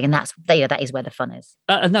more exciting. And that is where the fun is.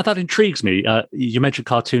 And that intrigues me. You mentioned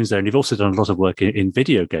cartoons there, and you've also done a lot of work in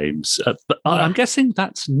video games. But I'm guessing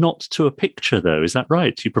that's not to a picture, though. Is that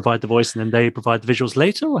right? You provide the voice and then they provide the visuals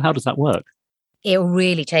later, or how does that work? It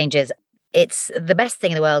really changes. It's the best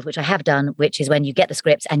thing in the world, which I have done, which is when you get the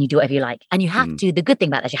scripts and you do whatever you like. And you have to, the good thing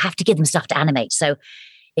about that, you have to give them stuff to animate. So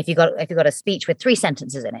if you've got a speech with 3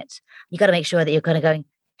 sentences in it, you got to make sure that you're kind of going,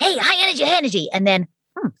 "Hey, high energy," and then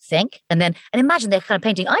think, and imagine they're kind of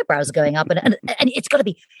painting eyebrows going up, and it's got to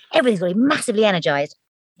be, everything's got to be massively energized,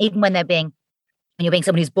 even when you're being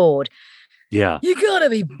someone who's bored. Yeah, you gotta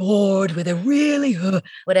be bored with a really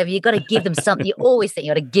whatever. You got to give them something. You always think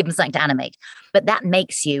you got to give them something to animate, but that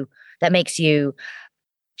makes you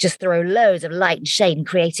just throw loads of light and shade and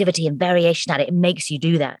creativity and variation at it. It makes you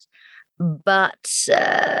do that. But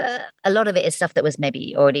a lot of it is stuff that was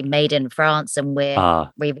maybe already made in France and we're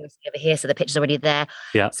reversing over here, so the picture's already there.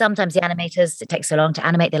 Yeah. Sometimes the animators, it takes so long to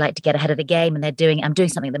animate, they like to get ahead of the game, and I'm doing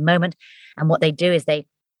something at the moment. And what they do is they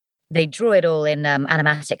draw it all in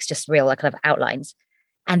animatics, just real kind of outlines,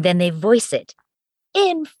 and then they voice it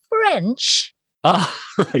in French.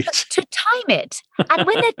 Right. To time it. And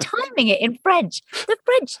when they're timing it in French, the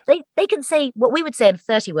French, they can say what we would say in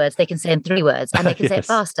 30 words, they can say in 3 words, and they can say it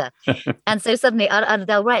faster. And so suddenly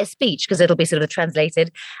they'll write a speech because it'll be sort of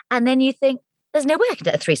translated. And then you think, there's no way I can do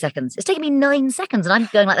it in 3 seconds. It's taking me 9 seconds and I'm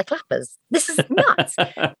going like the clappers. This is nuts.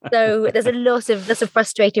 So there's a lot of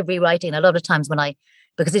frustrated rewriting. A lot of times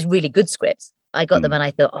because it's really good scripts, I got them and I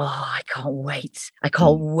thought, I can't wait. I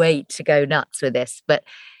can't wait to go nuts with this. But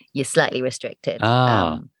you're slightly restricted.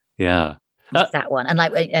 Yeah. That one.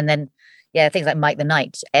 And then things like Mike the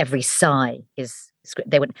Knight, every sigh is script.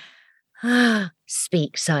 They wouldn't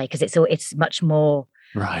speak sigh because it's much more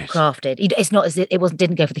crafted. It's not as it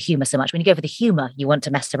didn't go for the humor so much. When you go for the humor, you want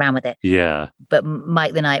to mess around with it. Yeah. But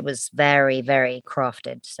Mike the Knight was very, very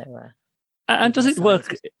crafted. So and does it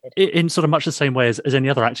work in sort of much the same way as any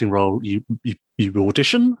other acting role? You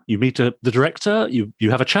audition, you meet the director, you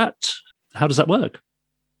have a chat. How does that work?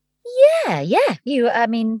 Yeah.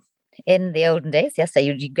 In the olden days, yes. So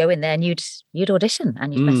you go in there and you'd audition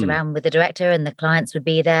and you'd mess around with the director, and the clients would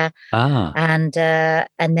be there. And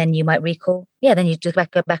then you might recall. Yeah, then you just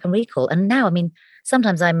go back and recall. And now,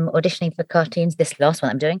 sometimes I'm auditioning for cartoons. This last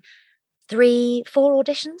one I'm doing 3-4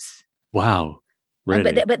 auditions. Wow,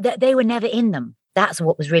 really? But they were never in them. That's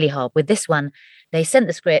what was really hard. With this one, they sent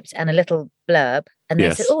the script and a little blurb, and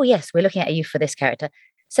they said, "Oh yes, we're looking at you for this character."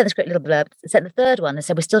 Sent the script, little blurb, sent the third one and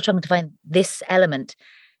said, "We're still trying to find this element.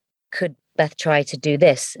 Could Beth try to do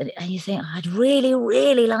this?" And you think, I'd really,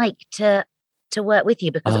 really like to work with you,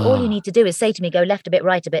 because all you need to do is say to me, go left a bit,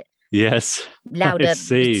 right a bit. Yes. Louder.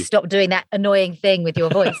 Stop doing that annoying thing with your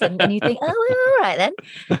voice. And you think, all right then.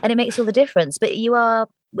 And it makes all the difference. But you are,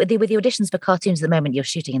 with the auditions for cartoons at the moment, you're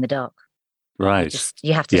shooting in the dark. Right.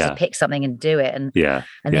 You have to just pick something and do it. And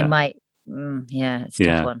they might, it's a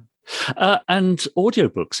tough one. And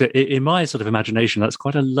audiobooks, in my sort of imagination, that's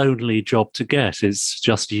quite a lonely job to get. It's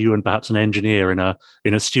just you and perhaps an engineer in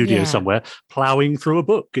a studio somewhere ploughing through a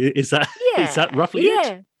book. Is that roughly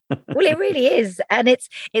it? Well, it really is. And it's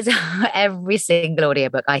every single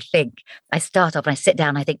audiobook, I think. I start off and I sit down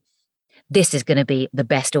and I think, this is going to be the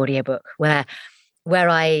best audiobook where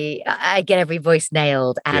I get every voice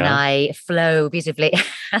nailed and I flow beautifully.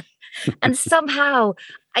 And somehow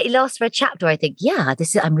it lasts for a chapter. I think,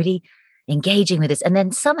 I'm really, engaging with this. And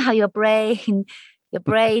then somehow your brain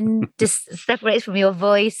just separates from your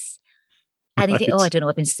voice. And you think, oh, I don't know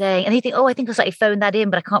what I've been saying. And you think, oh, I think I slightly phoned that in,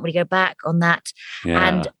 but I can't really go back on that. Yeah.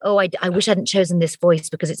 And, oh, I wish I hadn't chosen this voice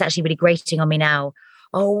because it's actually really grating on me now.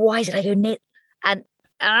 Oh, why did I go knit? And,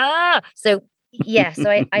 so, yeah. So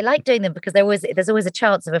I like doing them because there's always a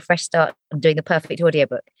chance of a fresh start on doing the perfect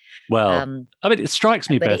audiobook. Well, I mean, it strikes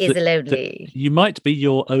me, but Beth, it is lonely. you might be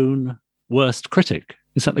your own worst critic.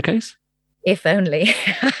 Is that the case? If only.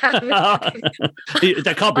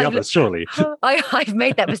 There can't be others, surely. I've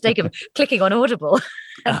made that mistake of clicking on Audible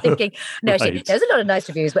and thinking, no, right. there's a lot of nice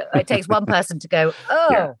reviews, but it takes one person to go,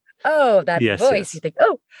 that Yes, voice. yes. You think,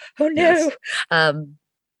 oh no.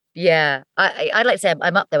 Yes. I'd like to say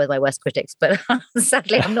I'm up there with my worst critics, but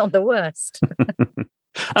sadly I'm not the worst.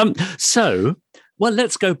 Well,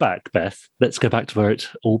 let's go back, Beth. Let's go back to where it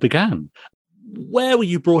all began. Where were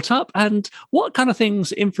you brought up, and what kind of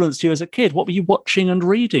things influenced you as a kid? What were you watching and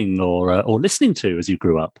reading or listening to as you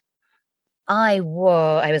grew up? I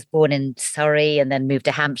was born in Surrey and then moved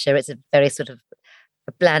to Hampshire. It's a very sort of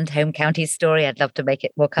a bland home county story. I'd love to make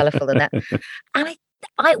it more colourful than that. And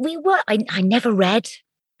I never read.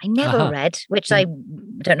 I never read, which I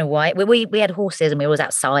don't know why. We had horses and we were always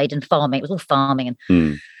outside and farming. It was all farming.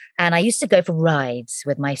 And I used to go for rides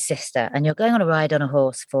with my sister. And you're going on a ride on a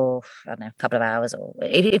horse for, I don't know, a couple of hours. Or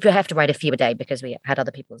if you have to ride a few a day because we had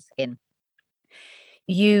other people's in,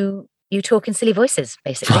 you talk in silly voices,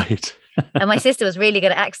 basically. Right. And my sister was really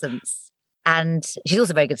good at accents. And she's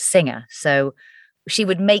also a very good singer. So she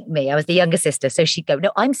would make me, I was the younger sister, so she'd go,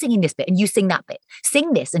 no, I'm singing this bit and you sing that bit.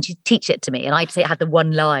 Sing this. And she'd teach it to me. And I'd say I had the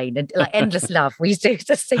one line and like endless love. We used to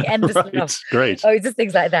just sing endless love. Great. Oh, just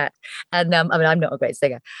things like that. And I mean, I'm not a great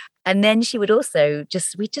singer. And then she would also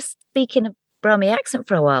we just speak in a Brahmi accent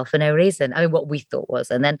for a while for no reason. I mean, what we thought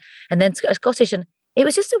was, and then Scottish. And it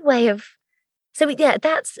was just a way of,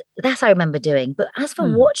 that's I remember doing. But as for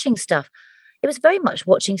watching stuff, it was very much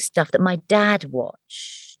watching stuff that my dad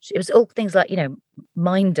watched. It was all things like,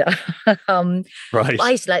 Minder. Right.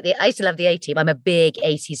 I used to love the A-Team. I'm a big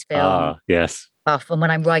 80s film yes. buff. And when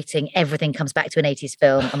I'm writing, everything comes back to an 80s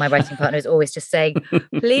film. And my writing partner is always just saying,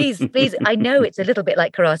 please, I know it's a little bit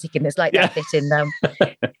like Karate Kid. It's like that bit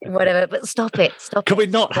in whatever, but stop it. Can we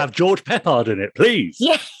not have George Peppard in it, please?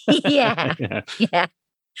 Yeah.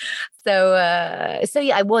 So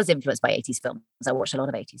I was influenced by 80s films. I watched a lot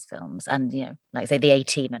of 80s films, and like say the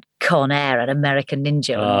A-Team and Con Air and American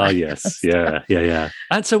Ninja. Yes, yeah.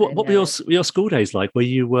 And so, what were your school days like? Were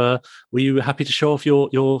you happy to show off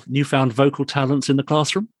your newfound vocal talents in the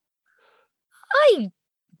classroom? I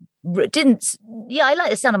didn't. Yeah, I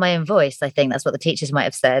like the sound of my own voice. I think that's what the teachers might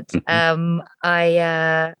have said.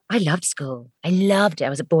 I loved school. I loved it. I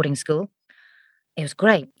was at boarding school. It was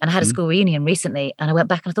great. And I had a school reunion recently and I went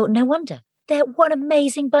back and I thought, no wonder. What an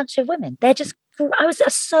amazing bunch of women. I was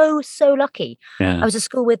so lucky. Yeah. I was at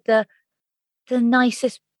school with the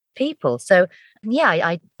nicest people. So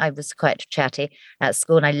yeah, I was quite chatty at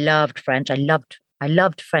school and I loved French. I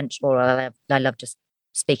loved French oral. I loved just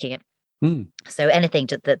speaking it. So anything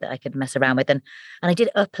that I could mess around with. And I did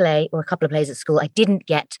a play or a couple of plays at school. I didn't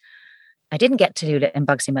get Tallulah and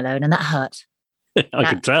Bugsy Malone, and that hurt. I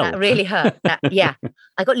could tell. That really hurt. I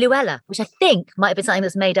got Luella, which I think might have been something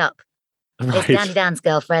that's made up. Right. It's Dandy Dan's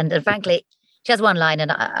girlfriend. And frankly, she has one line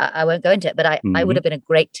and I won't go into it, but I would have been a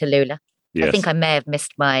great Tallulah. Yes. I think I may have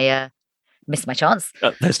missed my chance.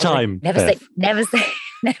 There's time. Never say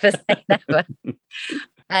never.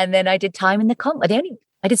 And then I did time in the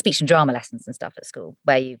I did speech and drama lessons and stuff at school,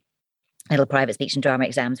 little private speech and drama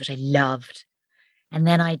exams, which I loved. And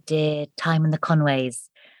then I did time in the Conways,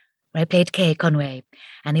 where I played Kay Conway.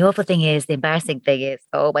 And the embarrassing thing is,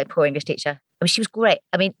 my poor English teacher. I mean, she was great.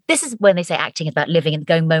 I mean, this is when they say acting is about living and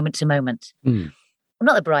going moment to moment. I'm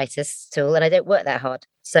not the brightest tool and I don't work that hard.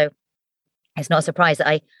 So it's not a surprise that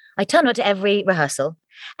I turned up to every rehearsal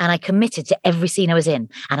and I committed to every scene I was in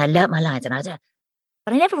and I learnt my lines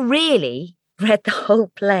but I never really read the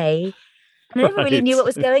whole play. And I never really knew what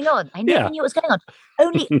was going on. I never knew what was going on.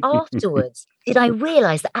 Only afterwards did I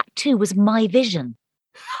realise that Act 2 was my vision.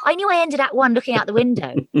 I knew I ended Act 1 looking out the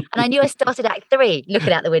window, and I knew I started Act 3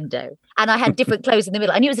 looking out the window, and I had different clothes in the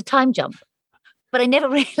middle. I knew it was a time jump, but I never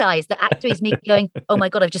realised that Act 3 is me going, "Oh my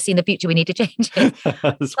God, I've just seen the future. We need to change it."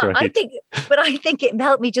 That's great. I think it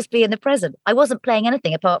helped me just be in the present. I wasn't playing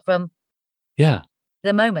anything apart from the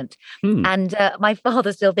moment, and my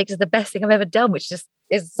father still thinks it's the best thing I've ever done, which just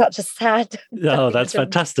is such a sad. Oh, that's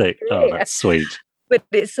fantastic. Oh, that's sweet. But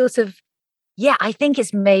it's sort of, I think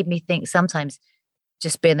it's made me think sometimes.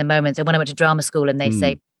 Just be in the moment. And when I went to drama school and they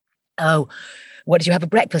say, what did you have for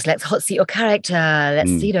breakfast? Let's hot seat your character.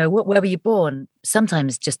 Let's, where were you born?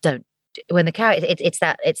 Sometimes just don't. When the character, it's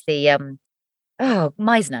the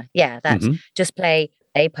Meisner. Yeah, that just play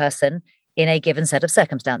a person in a given set of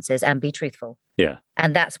circumstances and be truthful. Yeah.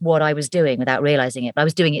 And that's what I was doing without realizing it. But I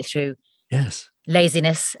was doing it through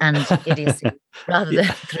laziness and idiocy rather than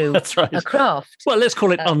through a craft. Well, let's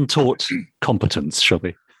call it untaught competence, shall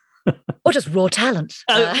we? Or just raw talent.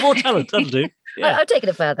 Raw talent, that'll do. Yeah. I've taken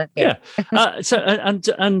it further. Yeah. So,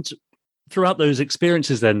 and throughout those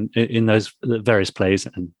experiences then in those various plays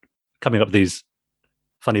and coming up with these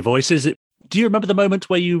funny voices, do you remember the moment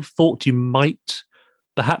where you thought you might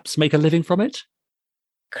perhaps make a living from it?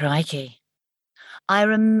 Crikey.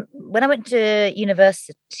 When I went to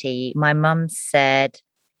university, my mum said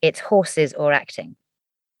it's horses or acting.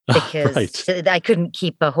 Because I couldn't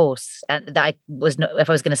keep a horse, and that I was not, if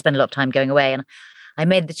I was going to spend a lot of time going away, and I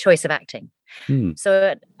made the choice of acting.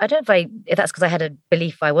 So I don't know if that's because I had a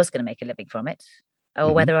belief I was going to make a living from it,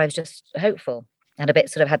 or whether I was just hopeful and a bit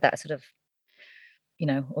sort of had that sort of,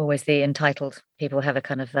 always the entitled people have a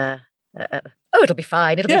kind of, it'll be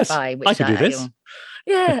fine, it'll be fine. Which I can do this.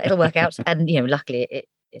 It'll work out, and luckily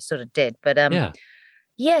it sort of did. But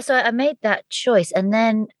so I made that choice, and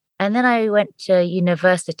then I went to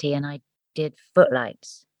university and I did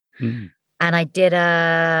footlights, and I did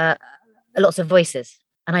lots of voices,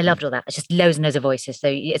 and I loved all that. It's just loads and loads of voices. So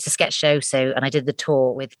it's a sketch show. And I did the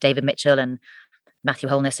tour with David Mitchell and Matthew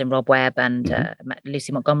Holness and Rob Webb and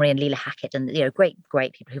Lucy Montgomery and Leela Hackett, and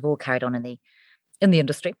great people who've all carried on in the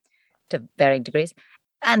industry to varying degrees.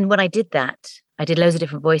 And when I did that, I did loads of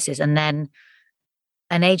different voices, and then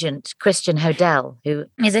an agent, Christian Hodel, who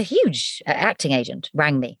is a huge acting agent,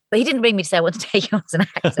 rang me. But he didn't ring me to say I want to take you on as an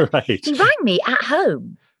actor. Right. He rang me at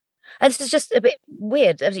home. And this is just a bit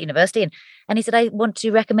weird. I was at university, and he said, I want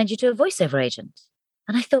to recommend you to a voiceover agent.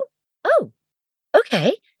 And I thought, oh,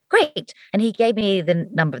 okay, great. And he gave me the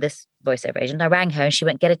number of this voiceover agent. I rang her and she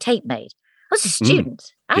went, get a tape made. I was a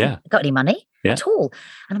student. I hadn't got any money at all.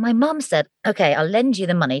 And my mum said, okay, I'll lend you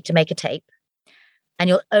the money to make a tape. And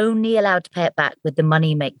you're only allowed to pay it back with the money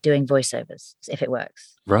you make doing voiceovers, if it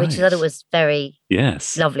works. Right. Which I thought it was very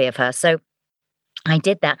lovely of her. So I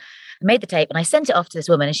did that. I made the tape and I sent it off to this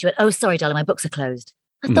woman, and she went, oh, sorry, darling, my books are closed.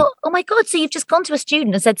 I thought, oh my God, so you've just gone to a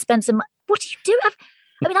student and said, spend some, what do you do?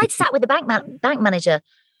 I'd sat with the bank manager,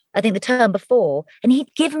 I think the term before, and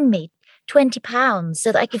he'd given me £20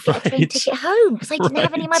 so that I could get a train ticket home because I didn't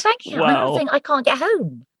have any in my bank account. Wow. I think I can't get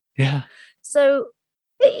home. Yeah. So,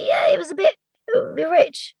 it was a bit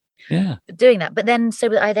rich doing that. But then, I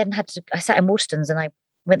sat in Waterstones and I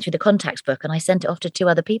went through the contacts book and I sent it off to 2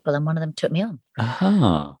 other people, and one of them took me on.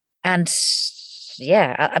 And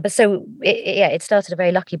it started a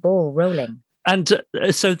very lucky ball rolling. And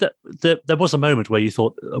so there was a moment where you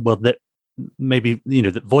thought, well, that maybe,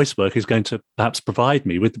 that voice work is going to perhaps provide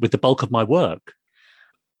me with the bulk of my work.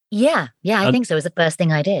 Yeah, I think so. It was the first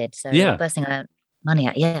thing I did. So the first thing I earned money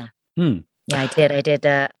at, Yeah, I did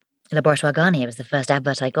Laboratoire Garnier was the first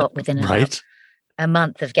advert I got within about a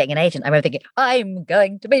month of getting an agent. I remember thinking, I'm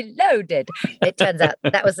going to be loaded. It turns out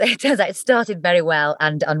it started very well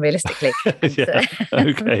and unrealistically.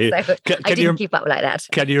 Okay. So I didn't keep up like that.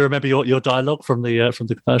 Can you remember your dialogue from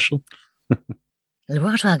the commercial?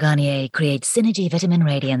 Laboratoire Garnier creates Synergy Vitamin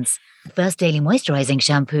Radiance, the first daily moisturizing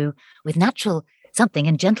shampoo with natural something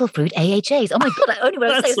and gentle fruit AHAs. Oh my God, I only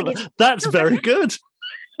want to say that's very good.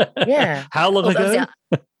 Yeah. How long ago?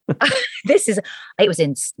 It was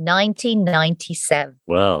in 1997.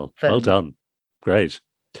 Well done. Great.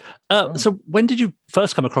 So when did you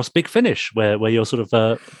first come across Big Finish, where you're sort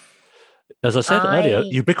of, as I said earlier,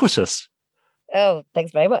 ubiquitous? Oh,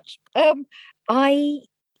 thanks very much. I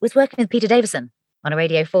was working with Peter Davison on a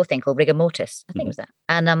Radio 4 thing called Rigor Mortis. I think it was that.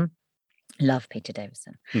 And love Peter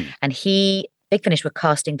Davison. And Big Finish were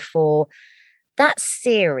casting for that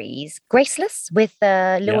series, Graceless, with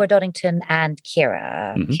Laura Doddington and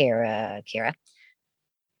Kira.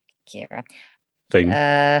 Thing.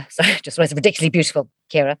 Sorry, just was ridiculously beautiful,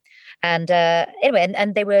 Kira. And anyway,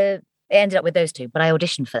 and it ended up with those 2, but I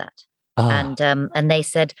auditioned for that. And they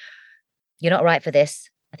said, you're not right for this.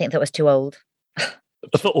 I think that was too old.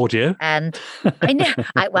 For audio. And I know,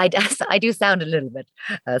 I do sound a little bit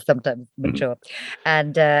sometimes mature.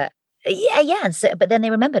 And and so, but then they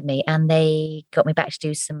remembered me and they got me back to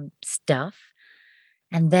do some stuff.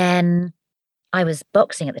 And then I was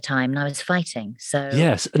boxing at the time and I was fighting. So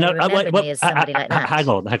yes, no, me as somebody like that. Hang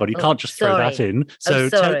on. You can't just throw that in. So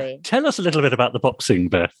tell us a little bit about the boxing,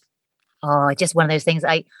 Beth. Oh, just one of those things.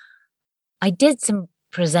 I did some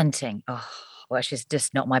presenting. well, she's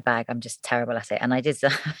just not my bag. I'm just terrible at it. And I did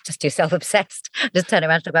just too self-obsessed, just turn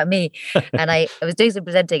around and talk about me. And I was doing some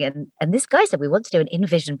presenting and this guy said, we want to do an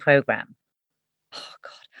InVision program. Oh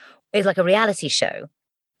God. It's like a reality show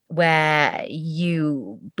where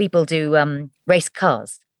people do race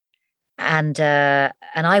cars. And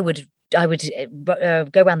I would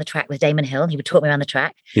go around the track with Damon Hill. He would talk me around the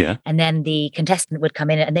track. Yeah. And then the contestant would come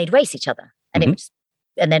in and they'd race each other. And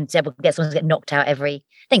and then someone gets knocked out every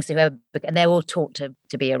thing. So and they're all taught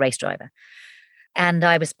to be a race driver. And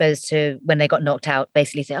I was supposed to, when they got knocked out,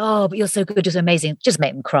 basically say, "Oh, but you're so good, you're so amazing." Just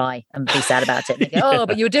make them cry and be sad about it. And they go, "Oh,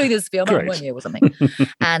 but you were doing this for your mum, weren't you?" or something.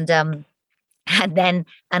 And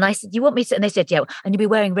I said, "You want me to?" And they said, "Yeah." And you'll be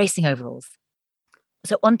wearing racing overalls.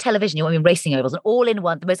 So on television, you want me in racing overalls and all in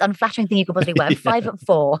one, the most unflattering thing you could possibly wear. I'm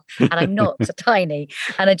 5'4" and I'm not tiny.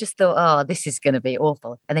 And I just thought, oh, this is going to be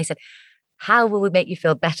awful. And they said, "How will we make you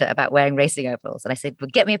feel better about wearing racing overalls?" And I said, "Well,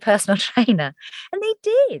 get me a personal trainer." And they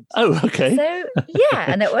did. Oh, okay. So,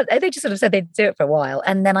 yeah. And they just sort of said they'd do it for a while.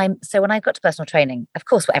 And then so when I got to personal training, of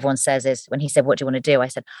course, what everyone says is, when he said, "What do you want to do?" I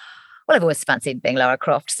said, "Well, I've always fancied being Lara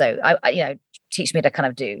Croft. So, I teach me to kind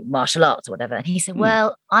of do martial arts or whatever." And he said,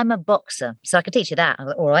 "Well, I'm a boxer, so I can teach you that." I was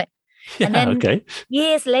like, "All right." Yeah, and then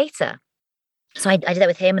years later, so I did that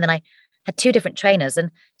with him. And then I had 2 different trainers,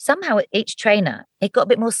 and somehow each trainer, it got a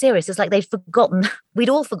bit more serious. It's like we'd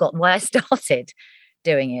all forgotten why I started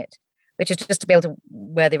doing it, which is just to be able to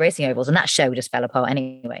wear the racing ovals. And that show just fell apart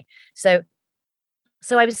anyway. So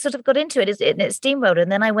I was sort of got into it. It steamrolled.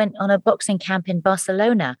 And then I went on a boxing camp in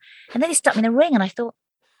Barcelona, and then he stuck me in the ring, and I thought,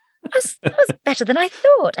 that was better than I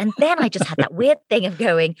thought. And then I just had that weird thing of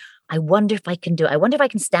going, I wonder if I can do it. I wonder if I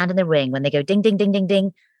can stand in the ring when they go ding, ding, ding, ding,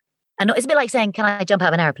 ding. And it's a bit like saying, can I jump out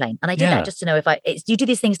of an airplane? And I did that just to know you do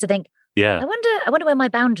these things to think, I wonder where my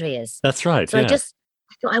boundary is. That's right. So I thought,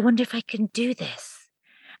 I wonder if I can do this.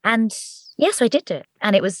 And yes, I did it.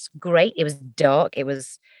 And it was great. It was dark. I'm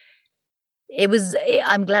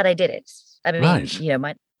glad I did it. I mean,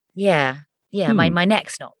 my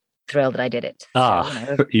neck's not thrilled that I did it. So,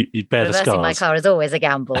 you bear the scars. Reversing my car is always a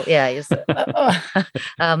gamble. Yeah.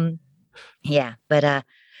 But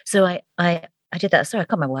so I did that. Sorry, I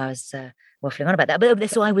can't remember why I was waffling on about that. But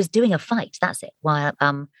so I was doing a fight. That's it. While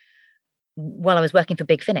I was working for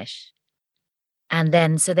Big Finish, and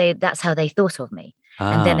then that's how they thought of me.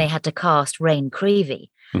 And then they had to cast Rain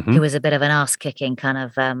Creevy, who was a bit of an ass-kicking kind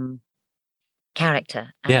of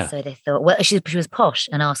character. And so they thought, well, she was posh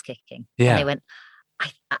and ass-kicking. Yeah. And they went,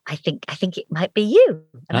 I think it might be you.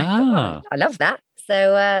 And I thought, well, I love that.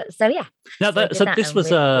 So yeah. Now, this was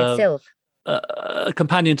with a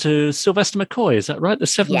companion to Sylvester McCoy, is that right? The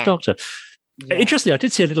Seventh Doctor. Yeah. Interestingly, I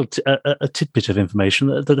did see a little a tidbit of information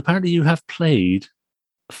that apparently you have played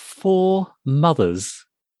 4 mothers,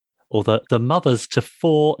 or the mothers to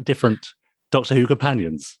 4 different Doctor Who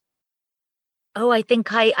companions. Oh, I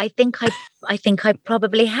think I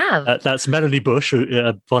probably have. That's Melanie Bush,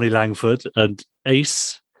 Bonnie Langford, and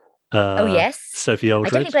Ace. Yes, Sophie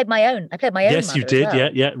Aldred. I definitely played my own. I played my own. Yes, you did. Well.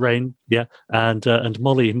 Yeah, Rain. Yeah, and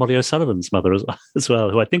Molly O'Sullivan's mother as well,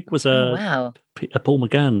 who I think was a Paul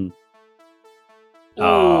McGann.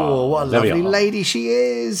 Oh, what a lovely lady she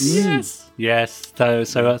is! Yes.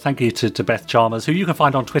 So thank you to Beth Chalmers, who you can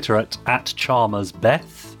find on Twitter at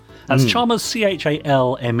ChalmersBeth. That's Chalmers,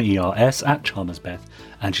 ChalMers at ChalmersBeth.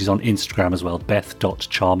 And she's on Instagram as well,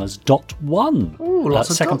 beth.chalmers.1. Ooh,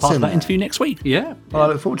 lots of second dots part in of that there. interview next week. Yeah. Well, I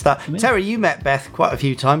look forward to that. Terry, you met Beth quite a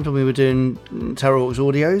few times when we were doing Terry Walks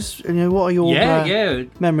Audios. And, what are your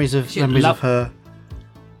memories of her?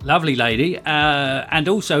 Lovely lady. And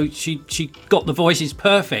also, she got the voices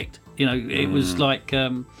perfect. It was like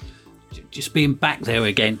just being back there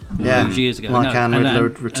again all those years ago. Like Anne Riddler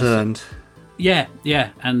returned.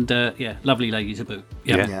 And lovely lady to boot.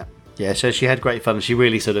 Yeah, so she had great fun. She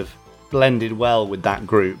really sort of blended well with that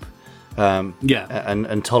group.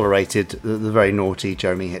 And tolerated the very naughty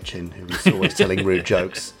Jeremy Hitchin, who was always telling rude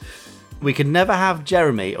jokes. We could never have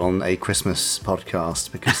Jeremy on a Christmas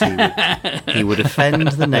podcast because he would offend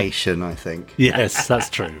the nation, I think. Yes, that's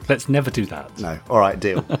true. Let's never do that. No. All right,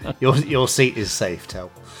 deal. Your seat is safe,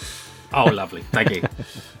 Tel. Oh, lovely. Thank you.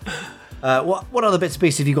 What other bits and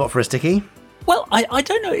pieces have you got for us, Dickie? Well, I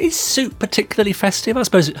don't know. Is soup particularly festive? I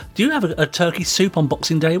suppose. Do you have a turkey soup on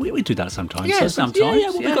Boxing Day? We do that sometimes. Yeah, sometimes.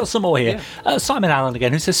 Yeah, we've got some more here. Yeah. Simon Allen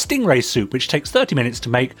again, who says stingray soup, which takes 30 minutes to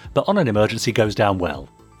make, but on an emergency goes down well.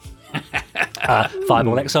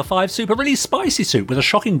 Fireball XL5 soup, a really spicy soup with a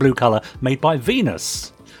shocking blue colour made by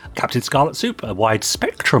Venus. Captain Scarlet soup, a wide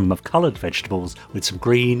spectrum of coloured vegetables with some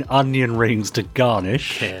green onion rings to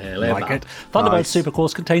garnish. Like it. Thunderbird soup, of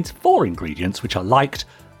course, contains 4 ingredients which are liked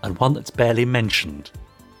and one that's barely mentioned.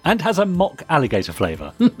 and has a mock alligator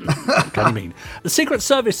flavour. What can you mean? The Secret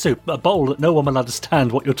Service soup, a bowl that no one will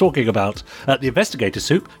understand what you're talking about. The investigator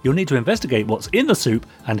soup, you'll need to investigate what's in the soup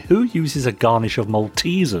and who uses a garnish of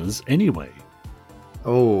Maltesers anyway.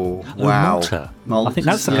 Oh, wow. Malta. I think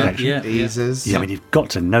that's the connection. Yeah, I mean, you've got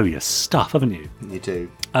to know your stuff, haven't you? You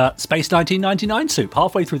do. Space 1999 soup.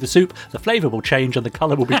 Halfway through the soup, the flavour will change and the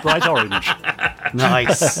colour will be bright orange.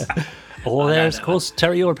 Nice. Or there's, of course,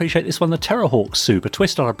 Terry, you'll appreciate this one, the Terrahawk soup, a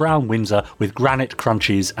twist on a brown Windsor with granite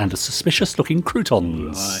crunchies and a suspicious-looking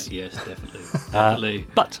croutons. Right, yes, definitely.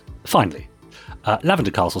 But, finally,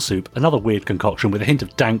 lavender castle soup, another weird concoction with a hint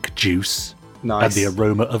of dank juice and the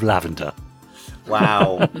aroma of lavender.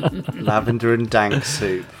 Wow. Lavender and dank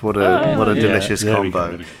soup. What a delicious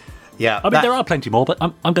combo. Yeah, I mean, there are plenty more, but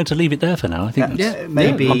I'm going to leave it there for now. I think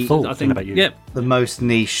maybe I'm full. I think about you. The most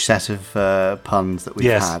niche set of puns that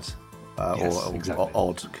we've had, exactly. or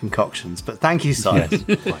odd concoctions. But thank you, Si.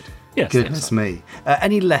 Yes, Goodness me.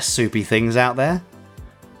 Any less soupy things out there?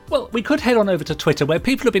 Well, we could head on over to Twitter, where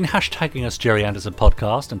people have been hashtagging us Jerry Anderson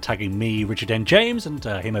Podcast and tagging me, Richard N. James, and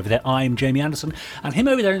him over there, I'm Jamie Anderson, and him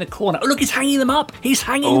over there in the corner. Oh, look, he's hanging them up. He's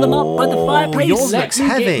hanging them up by the fireplace. Yours looks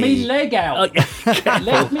heavy. Let me get me leg out.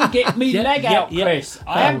 Let me get me leg out, Chris.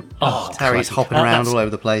 Terry's hopping around all over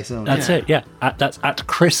the place. That's it, yeah. That's at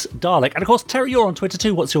Chris Dalek. And of course, Terry, you're on Twitter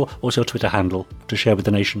too. What's your Twitter handle to share with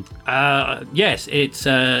the nation? Yes, it's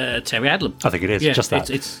Terry Adlam. I think it is. Just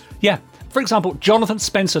that. Yeah. For example, Jonathan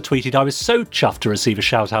Spencer tweeted, I was so chuffed to receive a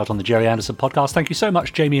shout-out on the Jerry Anderson podcast. Thank you so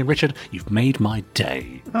much, Jamie and Richard. You've made my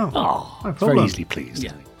day. No very easily pleased.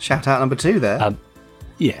 Yeah. Shout-out number 2 there.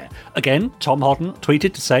 Yeah. Again, Tom Hodden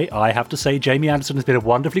tweeted to say, I have to say Jamie Anderson has been a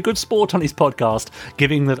wonderfully good sport on his podcast,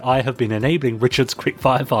 given that I have been enabling Richard's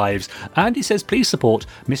Quickfire Fives. And he says, please support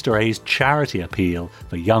Mr. A's charity appeal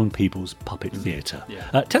for young people's puppet theatre.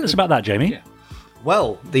 Yeah. Tell us about that, Jamie. Yeah.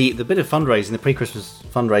 Well, the bit of fundraising, the pre-Christmas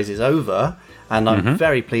fundraise is over, and I'm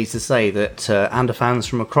very pleased to say that ANDA fans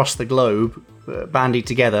from across the globe bandied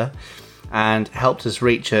together and helped us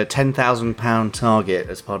reach a £10,000 target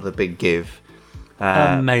as part of the big give.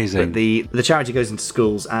 Amazing. The charity goes into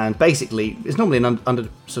schools, and basically it's normally in under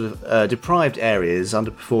sort of deprived areas,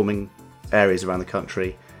 underperforming areas around the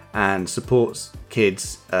country, and supports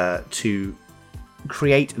kids to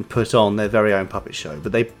create and put on their very own puppet show.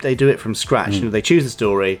 But they do it from scratch. You know, they choose the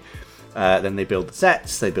story, then they build the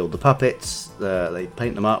sets, they build the puppets, they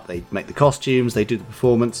paint them up, they make the costumes, they do the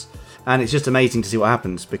performance, and it's just amazing to see what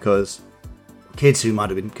happens, because kids who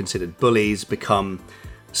might have been considered bullies become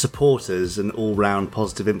supporters and all-round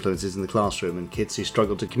positive influences in the classroom, and kids who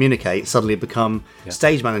struggle to communicate suddenly become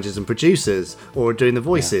stage managers and producers or doing the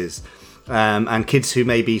voices. And kids who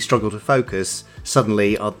maybe struggle to focus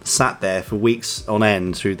suddenly are sat there for weeks on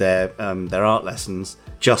end through their art lessons,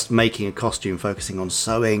 just making a costume, focusing on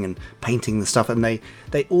sewing and painting the stuff, and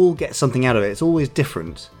they all get something out of it. It's always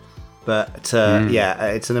different, but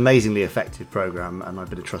it's an amazingly effective program, and I've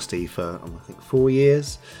been a trustee for I think 4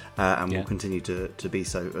 years, and will continue to be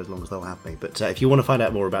so as long as they'll have me. But if you want to find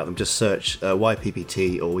out more about them, just search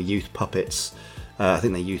YPPT or Youth Puppets. I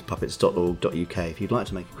think they're youthpuppets.org.uk. If you'd like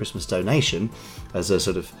to make a Christmas donation as a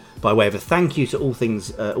sort of by way of a thank you to all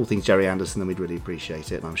things Jerry Anderson, then we'd really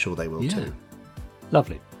appreciate it, and I'm sure they will too.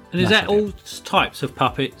 Lovely. And is that all types of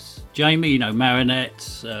puppets, Jamie? You know,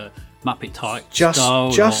 marionettes, Muppet type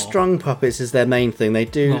just strung puppets is their main thing.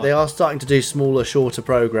 They are starting to do smaller, shorter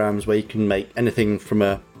programs where you can make anything from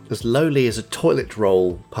as lowly as a toilet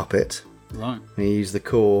roll puppet. Right. And you use the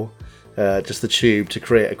core. Just the tube to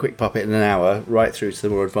create a quick puppet in an hour, right through to the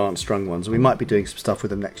more advanced strung ones. We might be doing some stuff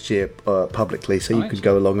with them next year publicly, so you could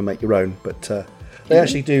go along and make your own. But they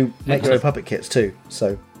actually do make their own puppet kits too.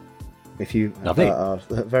 So if you are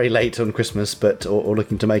very late on Christmas, or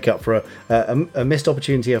looking to make up for a missed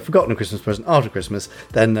opportunity, a forgotten Christmas present after Christmas,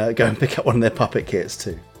 then go and pick up one of their puppet kits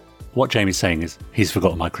too. What Jamie's saying is he's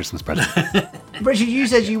forgotten my Christmas present. Richard, you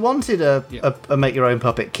said you wanted a make your own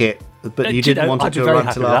puppet kit, but you didn't want it to run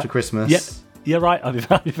until after Christmas. Yeah, you're right.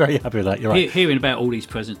 I'd be very happy with that. You're right. Hearing about all these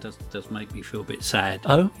presents does make me feel a bit sad.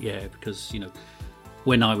 Oh? Yeah, because,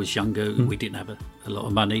 when I was younger, we didn't have a lot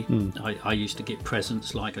of money. I used to get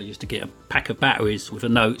presents, like I used to get a pack of batteries with a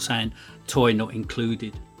note saying, toy not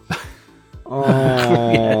included.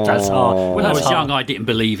 That's hard. When I was young, I didn't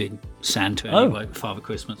believe in Santa anyway, Father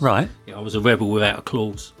Christmas. Right. Yeah, I was a rebel without a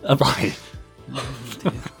clause. Right.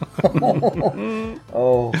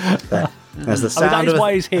 There's the sound that is of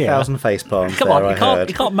why he's here. 1,000 face palms. Come on,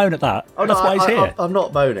 you can't moan at that. That's why he's here. I'm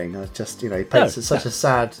not moaning. I just, he paints such a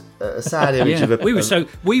sad image of a. We were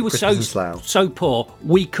so poor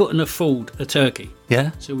we couldn't afford a turkey.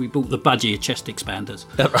 Yeah. So we bought the budgie of chest expanders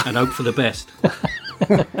and hoped for the best.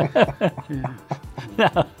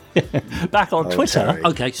 Now, back on Twitter. Terry.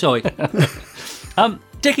 Okay, sorry.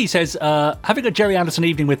 Dickie says, having a Jerry Anderson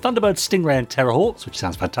evening with Thunderbird, Stingray and Terrorhawks, which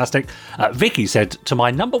sounds fantastic. Vicky said, to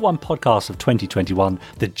my number one podcast of 2021,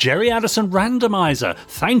 the Jerry Anderson Randomizer.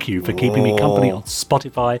 Thank you for keeping me company on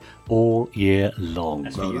Spotify all year long.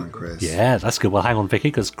 Well done, Chris. Yeah, that's good. Well, hang on, Vicky,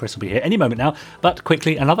 because Chris will be here any moment now. But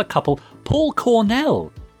quickly, another couple, Paul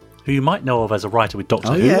Cornell, who you might know of as a writer with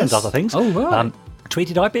Doctor Who and other things. Oh, right.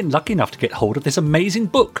 Tweeted, I've been lucky enough to get hold of this amazing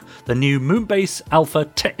book, the new Moonbase Alpha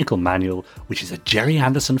Technical Manual, which is a Jerry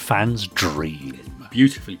Anderson fan's dream.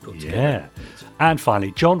 Beautifully put together. Yeah. And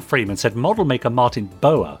finally, John Freeman said model maker Martin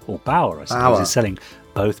Bauer, I suppose, is selling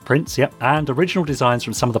both prints, and original designs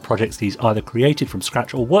from some of the projects he's either created from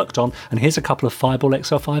scratch or worked on. And here's a couple of Fireball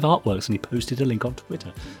XL5 artworks, and he posted a link on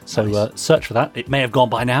Twitter. So search for that. It may have gone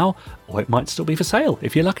by now, or it might still be for sale,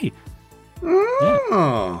 if you're lucky.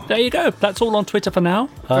 Yeah. There you go. That's all on Twitter for now.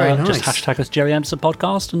 Very nice. Just hashtag us Jerry Anderson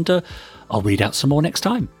Podcast, and I'll read out some more next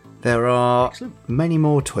time. There are many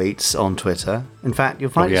more tweets on Twitter. In fact, you'll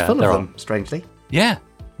find it's full of them, strangely. Yeah.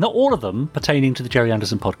 Not all of them pertaining to the Jerry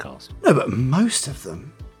Anderson Podcast. No, but most of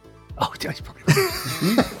them. Oh, yeah, he's probably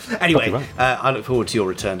right. Anyway, Probably right. I look forward to your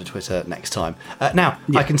return to Twitter next time. Now,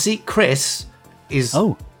 I can see Chris is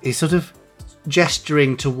sort of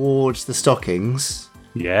gesturing towards the stockings.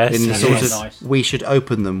 Yes. In the sort of Nice. we should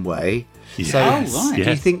open them way. Yes. So, right. do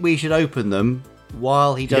you think we should open them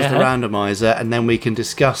while he does the randomizer, and then we can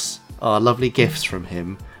discuss our lovely gifts from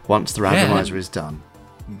him once the randomizer is done?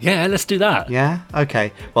 Yeah, let's do that. Yeah?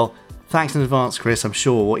 Okay. Well, thanks in advance, Chris. I'm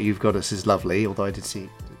sure what you've got us is lovely, although I did see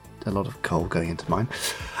a lot of coal going into mine.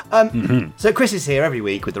 So Chris is here every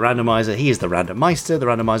week with the randomizer. He is the randomizer, the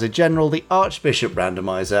randomizer general, the Archbishop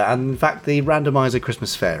randomizer, and in fact the randomizer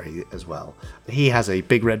Christmas fairy as well. He has a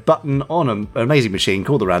big red button on an amazing machine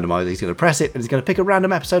called the randomizer. He's going to press it and he's going to pick a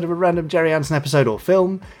random episode of a random Jerry Anderson episode or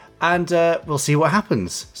film, and we'll see what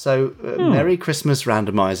happens. So Merry Christmas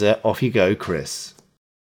randomizer. Off you go, Chris.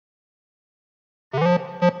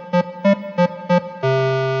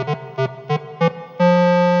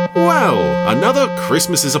 Well, another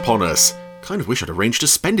Christmas is upon us. Kind of wish I'd arranged to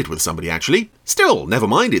spend it with somebody, actually. Still, never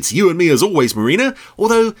mind, it's you and me as always, Marina.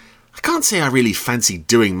 Although, I can't say I really fancy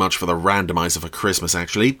doing much for the randomizer for Christmas,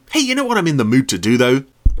 actually. Hey, you know what I'm in the mood to do, though?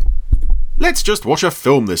 Let's just watch a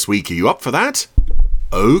film this week. Are you up for that?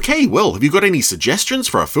 Okay, well, have you got any suggestions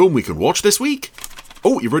for a film we can watch this week?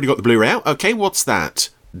 Oh, you've already got the Blu-ray out? Okay, what's that?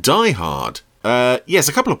 Die Hard. Yes,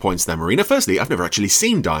 a couple of points there, Marina. Firstly, I've never actually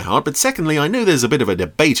seen Die Hard, but secondly, I know there's a bit of a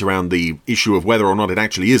debate around the issue of whether or not it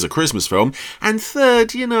actually is a Christmas film. And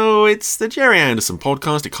third, you know, it's the Jerry Anderson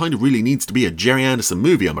podcast. It kind of really needs to be a Jerry Anderson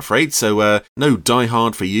movie, I'm afraid. So, no Die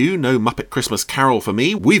Hard for you, no Muppet Christmas Carol for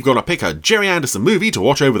me. We've got to pick a Jerry Anderson movie to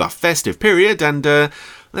watch over the festive period, and,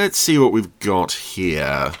 let's see what we've got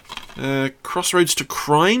here. Crossroads to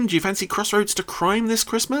Crime? Do you fancy Crossroads to Crime this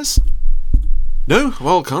Christmas? No?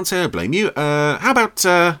 Well, can't say I blame you. How about,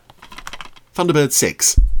 Thunderbird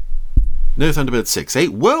 6? No Thunderbird 6, eh?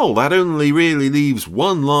 Well, that only really leaves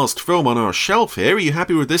one last film on our shelf here. Are you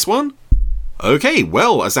happy with this one? Okay,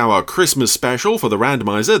 well, as our Christmas special for the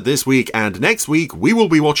randomizer this week and next week, we will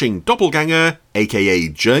be watching Doppelganger, aka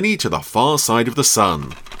Journey to the Far Side of the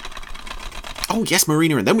Sun. Oh, yes,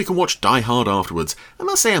 Marina, and then we can watch Die Hard afterwards. I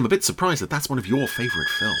must say I'm a bit surprised that that's one of your favourite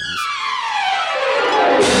films.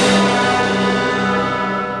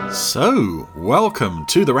 So, welcome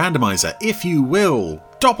to the randomizer, if you will.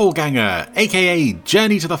 Doppelganger, aka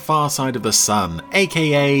Journey to the Far Side of the Sun,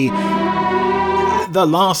 aka the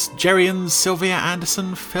last Jerry and Sylvia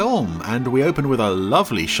Anderson film. And we open with a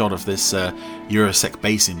lovely shot of this Eurosec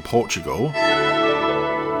base in Portugal.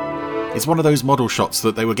 It's one of those model shots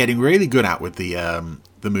that they were getting really good at with the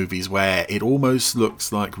movies, where it almost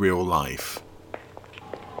looks like real life.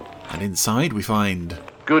 And inside we find...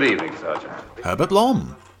 Good evening, Sergeant. Herbert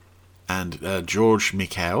Lom. And George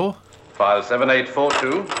Michael. File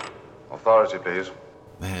 7842. Authority, please.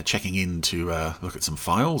 They're checking in to look at some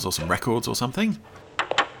files or some records or something.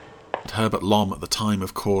 And Herbert Lom at the time,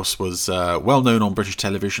 of course, was well known on British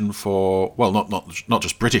television for, well, not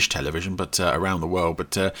just British television, but around the world,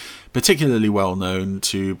 but particularly well known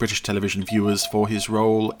to British television viewers for his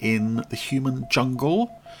role in The Human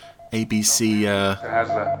Jungle, ABC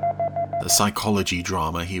a psychology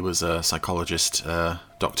drama. He was a psychologist,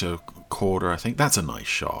 Dr. Corder, I think. That's a nice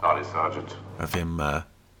shot. Sorry, Sergeant. Of him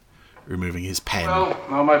removing his pen Well,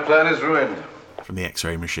 now my plan is ruined. from the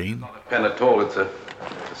X-ray machine. Not a pen at all, it's a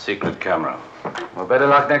secret camera. Well, better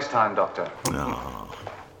luck next time, Doctor.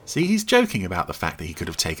 See, he's joking about the fact that he could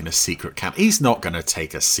have taken a secret camera. He's not going to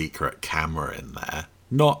take a secret camera in there.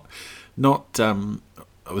 Not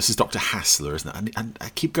Oh, this is Dr. Hassler, isn't it? And I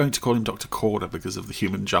keep going to call him Dr. Corder because of the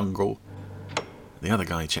human jungle. The other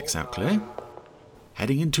guy checks out clear.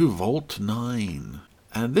 Heading into Vault 9.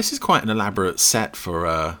 And this is quite an elaborate set for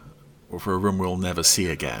a room we'll never see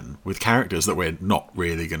again, with characters that we're not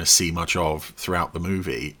really going to see much of throughout the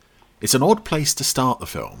movie. It's an odd place to start the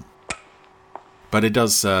film. But it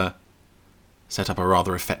does set up a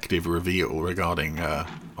rather effective reveal regarding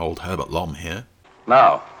old Herbert Lom here.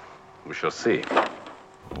 Now, we shall see.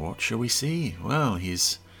 What shall we see? Well,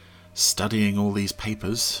 he's studying all these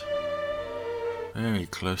papers very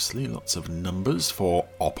closely. Lots of numbers for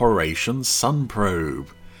Operation Sun Probe.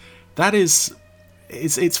 That is...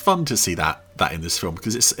 It's fun to see that in this film,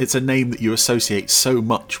 because it's a name that you associate so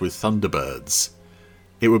much with Thunderbirds.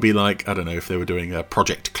 It would be like, I don't know, if they were doing a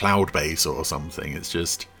Project Cloudbase or something.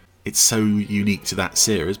 It's so unique to that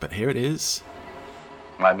series, but here it is.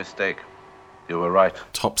 My mistake. You were right.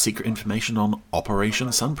 Top secret information on Operation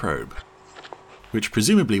Sunprobe, which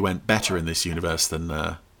presumably went better in this universe than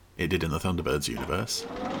it did in the Thunderbirds universe.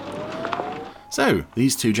 So,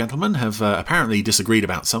 these two gentlemen have apparently disagreed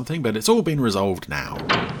about something, but it's all been resolved now.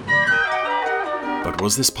 But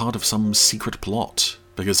was this part of some secret plot?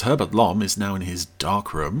 Because Herbert Lom is now in his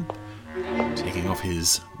dark room, taking off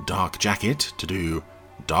his dark jacket to do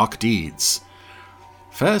dark deeds.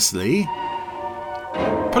 Firstly,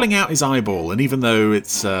 pulling out his eyeball, and even though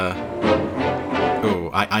it's... I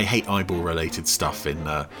hate eyeball-related stuff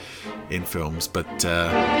in films, but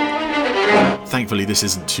thankfully this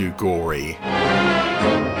isn't too gory.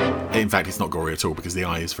 In fact, it's not gory at all, because the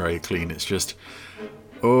eye is very clean. It's just...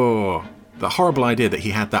 the horrible idea that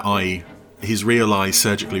he had that eye, his real eye,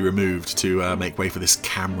 surgically removed to make way for this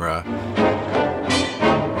camera.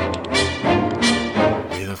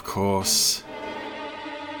 With, of course,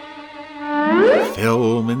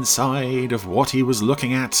 film inside of what he was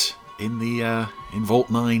looking at in Vault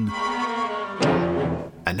 9.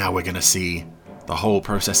 And now we're going to see the whole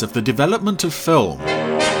process of the development of film.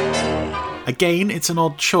 Again, it's an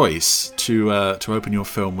odd choice to open your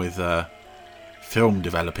film with film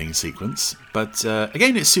developing sequence, but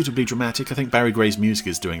again, it's suitably dramatic. I think Barry Gray's music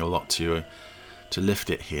is doing a lot to lift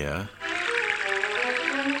it here.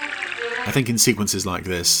 I think in sequences like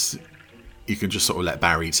this, you can just sort of let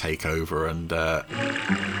Barry take over, and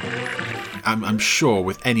I'm sure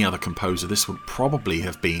with any other composer, this would probably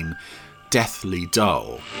have been deathly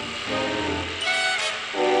dull.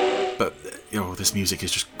 But this music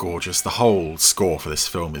is just gorgeous. The whole score for this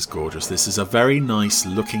film is gorgeous. This is a very nice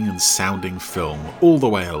looking and sounding film all the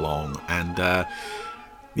way along. And,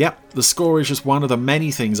 the score is just one of the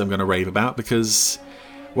many things I'm going to rave about, because,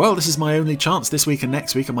 well, this is my only chance this week and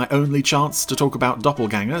next week, and my only chance to talk about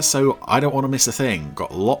Doppelganger, so I don't want to miss a thing.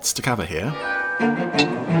 Got lots to cover here. And,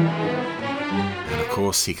 of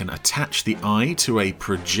course, he can attach the eye to a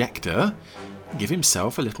projector and give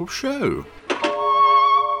himself a little show.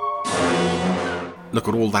 Look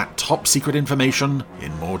at all that top secret information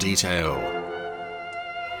in more detail.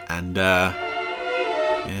 And,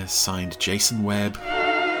 signed Jason Webb.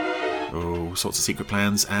 All sorts of secret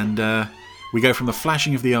plans. And we go from the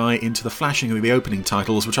flashing of the eye into the flashing of the opening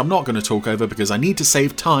titles, which I'm not going to talk over because I need to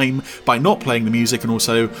save time by not playing the music, and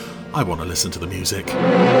also I want to listen to the music.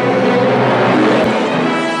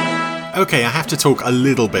 Okay, I have to talk a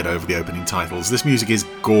little bit over the opening titles. This music is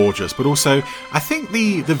gorgeous, but also I think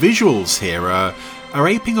the visuals here are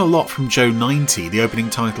aping a lot from Joe 90, the opening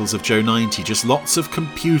titles of Joe 90, just lots of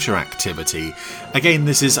computer activity. Again,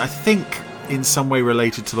 this is, I think, in some way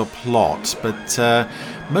related to the plot, but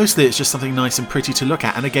mostly it's just something nice and pretty to look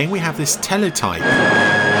at. And again, we have this teletype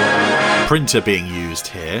printer being used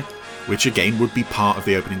here, which again would be part of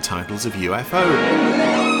the opening titles of UFO.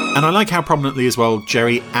 And I like how prominently as well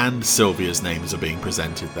Jerry and Sylvia's names are being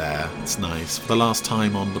presented there. It's nice. For the last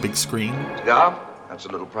time on the big screen. Yeah? That's a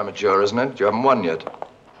little premature, isn't it? You haven't won yet.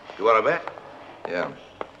 You want to bet? Yeah.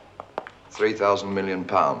 3,000 million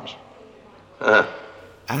pounds.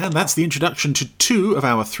 And that's the introduction to two of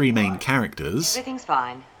our three main characters. Everything's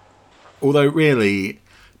fine. Although really,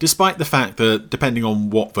 despite the fact that depending on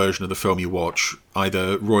what version of the film you watch,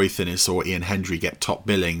 either Roy Thinnis or Ian Hendry get top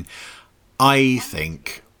billing, I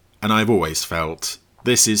think, and I've always felt,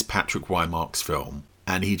 this is Patrick Wymark's film,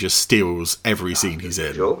 and he just steals every scene he's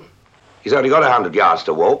in. Sure. He's only got 100 yards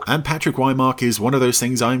to walk. And Patrick Wymark is one of those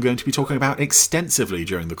things I'm going to be talking about extensively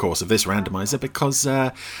during the course of this randomizer, because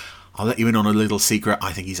I'll let you in on a little secret.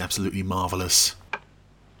 I think he's absolutely marvellous.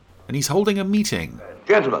 And he's holding a meeting.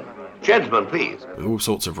 Gentlemen, please. With all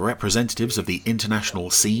sorts of representatives of the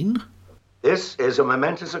international scene. This is a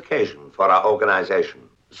momentous occasion for our organization.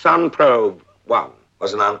 Sun Probe 1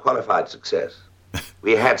 was an unqualified success.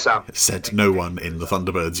 We had some... Said no one in the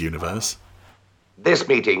Thunderbirds universe. This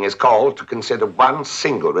meeting is called to consider one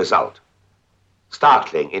single result,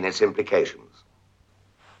 startling in its implications.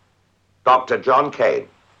 Dr. John Kane.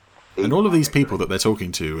 And all of these people that they're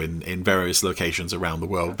talking to in various locations around the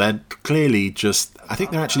world, they're clearly just... I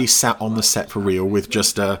think they're actually sat on the set for real with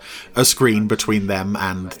just a screen between them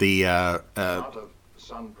and the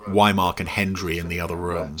Weimark and Hendry in the other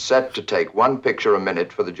room. Set to take one picture a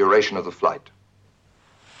minute for the duration of the flight.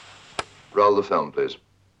 Roll the film, please.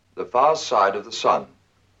 The far side of the sun,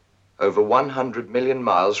 over 100 million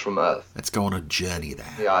miles from Earth. Let's go on a journey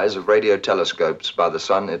there. The eyes of radio telescopes by the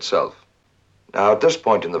sun itself. Now, at this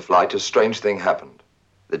point in the flight, a strange thing happened.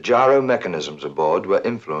 The gyro mechanisms aboard were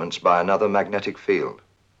influenced by another magnetic field.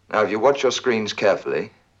 Now, if you watch your screens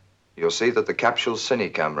carefully, you'll see that the capsule's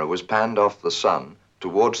cine camera was panned off the sun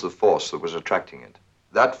towards the force that was attracting it.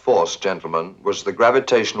 That force, gentlemen, was the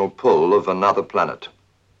gravitational pull of another planet.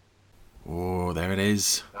 Oh, there it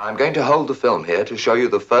is. I'm going to hold the film here to show you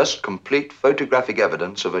the first complete photographic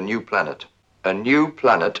evidence of a new planet. A new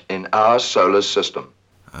planet in our solar system.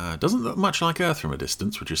 Doesn't look much like Earth from a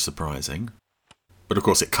distance, which is surprising. But of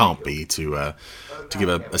course it can't be to give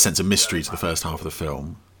a sense of mystery to the first half of the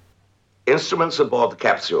film. Instruments aboard the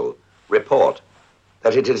capsule report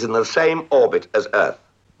that it is in the same orbit as Earth,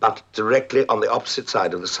 but directly on the opposite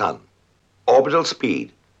side of the sun. Orbital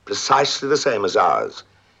speed, precisely the same as ours,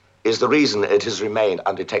 is the reason it has remained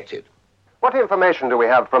undetected. What information do we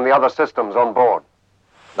have from the other systems on board?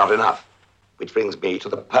 Not enough. Which brings me to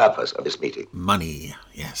the purpose of this meeting. Money.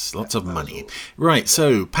 Yes, lots of money. Right,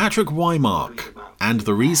 so Patrick Weimark, and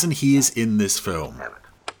the reason he is in this film.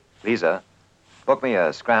 Lisa, book me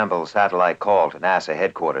a scramble satellite call to NASA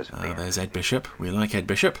headquarters. There's Ed Bishop. We like Ed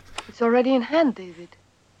Bishop. It's already in hand, David.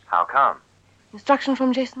 How come? Instruction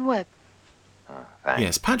from Jason Webb.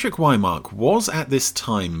 Yes, Patrick Weimark was at this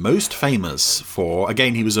time most famous for,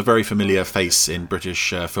 again, he was a very familiar face in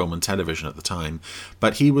British film and television at the time,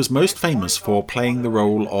 but he was most famous for playing the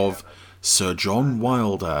role of Sir John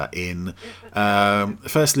Wilder in,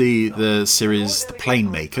 firstly, the series The Plane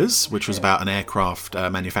Makers, which was about an aircraft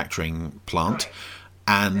manufacturing plant,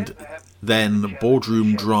 and then the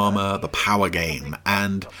boardroom drama The Power Game.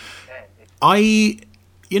 And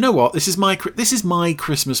you know what? This is my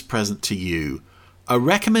Christmas present to you. A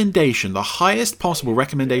recommendation, the highest possible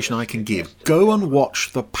recommendation I can give. Go and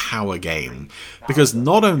watch The Power Game. Because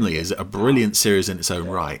not only is it a brilliant series in its own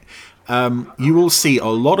right, you will see a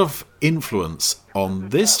lot of influence on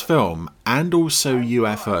this film and also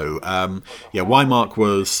UFO. Weimark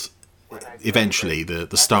was eventually the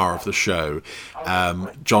star of the show.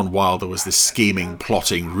 John Wilder was this scheming,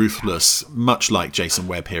 plotting, ruthless, much like Jason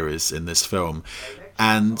Webb here is in this film.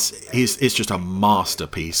 And it's just a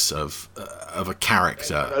masterpiece of a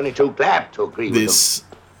character. Only too glad to agree with them. This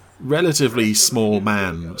relatively small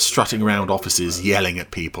man strutting around offices, yelling at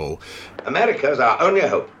people. America's our only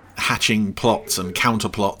hope. Hatching plots and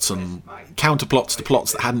counterplots to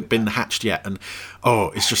plots that hadn't been hatched yet. And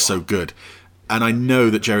it's just so good. And I know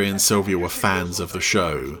that Jerry and Sylvia were fans of the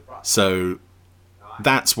show, so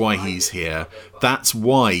that's why he's here. That's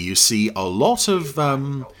why you see a lot of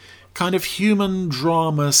kind of human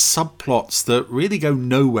drama subplots that really go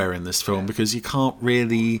nowhere in this film, because you can't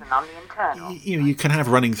really... You can have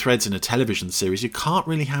running threads in a television series. You can't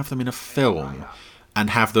really have them in a film and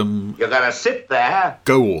have them... You're going to sit there...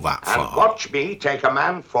 go all that far. And watch me take a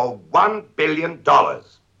man for $1 billion.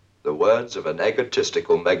 The words of an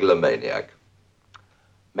egotistical megalomaniac.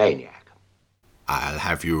 Maniac. I'll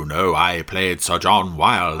have you know I played Sir John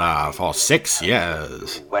Wilder for 6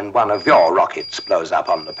 years. When one of your rockets blows up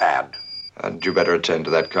on the pad. And you better attend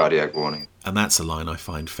to that cardiac warning. And that's a line I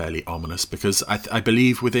find fairly ominous, because I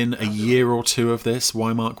believe within a year or two of this,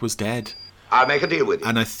 Weimark was dead. I'll make a deal with you.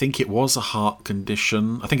 And I think it was a heart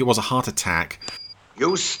condition. I think it was a heart attack.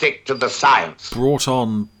 You stick to the science. Brought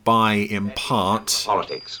on by, in part...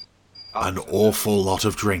 politics. An awful lot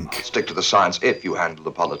of drink. Stick to the science if you handle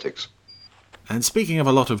the politics. And speaking of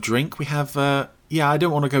a lot of drink, we have, I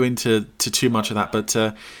don't want to go into too much of that, but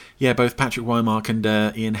both Patrick Weimark and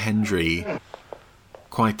Ian Hendry,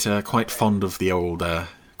 quite fond of the old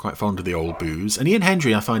booze. And Ian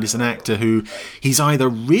Hendry, I find, is an actor who he's either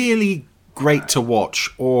really great to watch,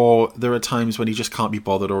 or there are times when he just can't be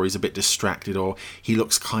bothered, or he's a bit distracted, or he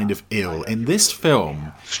looks kind of ill. In this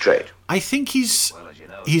film, straight, I think he's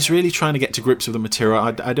really trying to get to grips with the material.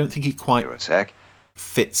 I don't think he quite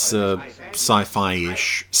fits a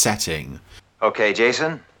sci-fi-ish setting. Okay,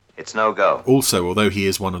 Jason, it's no go. Also, although he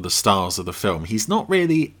is one of the stars of the film, he's not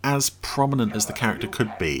really as prominent as the character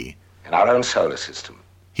could be. In our own solar system,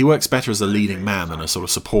 He works better as a leading man than a sort of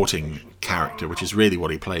supporting character, which is really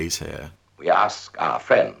what he plays here. We ask our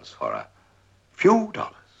friends for a few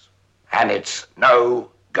dollars, and it's no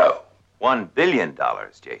go. $1 billion,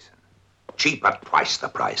 Jason. Cheap at twice the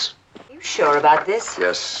price. You sure about this?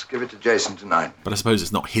 Yes, give it to Jason tonight. But I suppose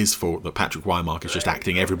it's not his fault that Patrick Wymark is just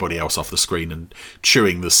acting everybody else off the screen and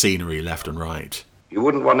chewing the scenery left and right. You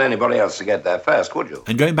wouldn't want anybody else to get there first, would you?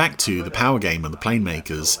 And going back to the Power Game and the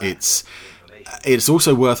Planemakers, it's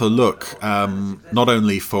also worth a look, not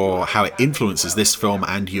only for how it influences this film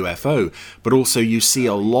and UFO, but also you see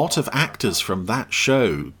a lot of actors from that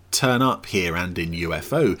show turn up here and in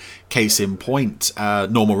UFO. Case in point,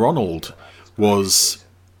 Norma Ronald was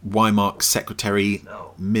Wymark's secretary,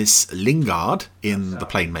 Miss Lingard, in The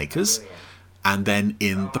Planemakers, and then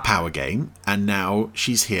in The Power Game, and now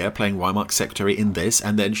she's here playing Wymark's secretary in this,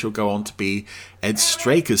 and then she'll go on to be Ed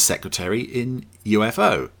Straker's secretary in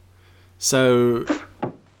UFO. So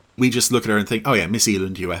we just look at her and think, oh yeah, Miss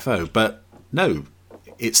Eland UFO. But no,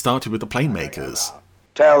 it started with the Planemakers.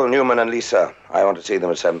 Tell Newman and Lisa I want to see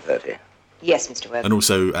them at 7:30. Yes, Mr. Webb. And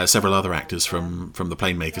also several other actors from the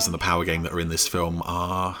Planemakers and the Power Game that are in this film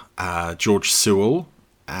are George Sewell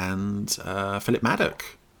and Philip Maddock,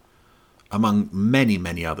 among many,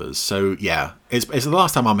 many others. So yeah, it's the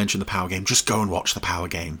last time I'll mention the Power Game. Just go and watch the Power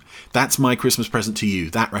Game. That's my Christmas present to you,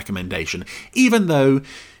 that recommendation. Even though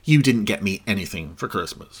you didn't get me anything for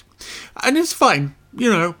Christmas. And it's fine,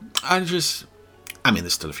 I mean,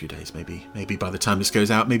 there's still a few days, maybe by the time this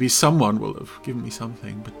goes out, maybe someone will have given me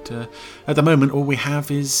something. But at the moment, all we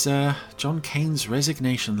have is John Cain's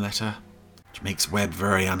resignation letter, which makes Webb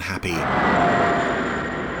very unhappy.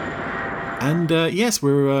 And yes,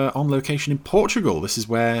 we're on location in Portugal. This is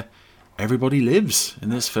where everybody lives in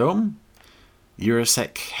this film.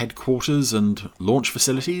 Eurosec headquarters and launch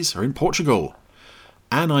facilities are in Portugal.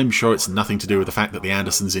 And I'm sure it's nothing to do with the fact that the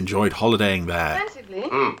Andersons enjoyed holidaying there. Extensively.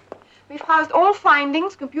 We've housed all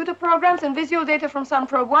findings, computer programs, and visual data from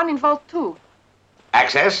Sunprobe 1 in Vault 2.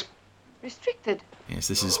 Access? Restricted. Yes,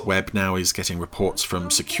 this is Webb now is getting reports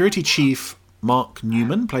from Security Chief Mark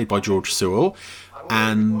Newman, played by George Sewell,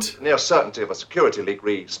 and near certainty of a security leak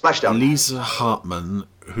re-splashdown. Lisa Hartman,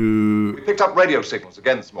 who... We picked up radio signals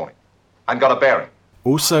again this morning and got a bearing.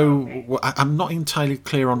 Also, I'm not entirely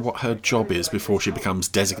clear on what her job is before she becomes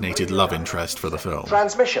designated love interest for the film.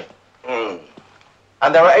 Transmission.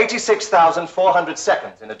 And there are 86,400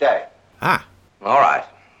 seconds in a day. Ah. All right.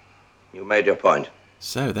 You made your point.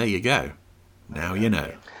 So there you go. Now you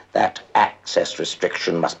know. That access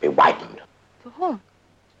restriction must be widened. To whom?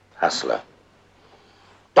 Hassler.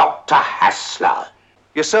 Dr. Hassler.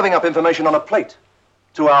 You're serving up information on a plate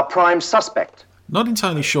to our prime suspect. Not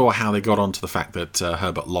entirely sure how they got onto the fact that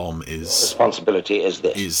Herbert Lom is... Responsibility is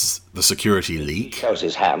this. Is the security leak. He shows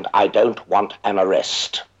his hand. I don't want an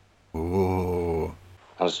arrest. Ooh.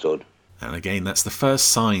 Understood. And again, that's the first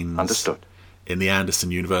signs... Understood. In the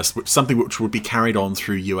Anderson universe, something which would be carried on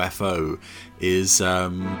through UFO, is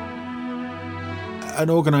an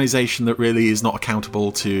organisation that really is not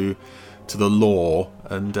accountable to the law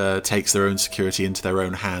and takes their own security into their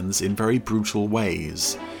own hands in very brutal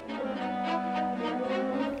ways.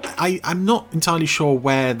 I'm not entirely sure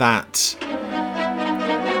where that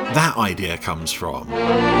idea comes from.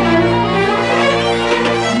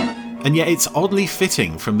 And yet it's oddly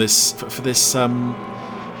fitting from this for this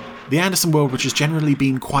the Anderson world, which has generally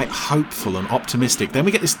been quite hopeful and optimistic. Then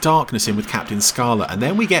we get this darkness in with Captain Scarlet, and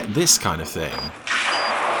then we get this kind of thing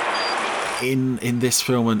in this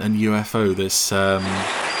film and UFO. This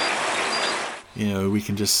we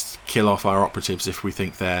can just kill off our operatives if we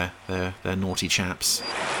think they're naughty chaps.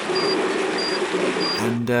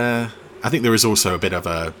 And I think there is also a bit of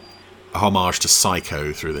a homage to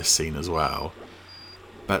Psycho through this scene as well.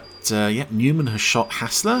 But Newman has shot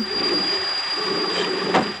Hassler,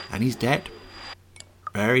 and he's dead.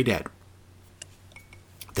 Very dead.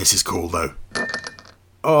 This is cool though.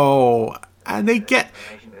 Oh, and they get...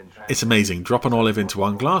 It's amazing. Drop an olive into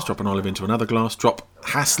one glass, drop an olive into another glass, drop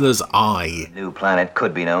Hassler's eye. The new planet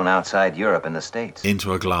could be known outside Europe and the States.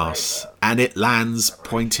 Into a glass. And it lands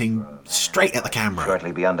pointing straight at the camera.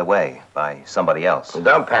 Shortly be underway by somebody else.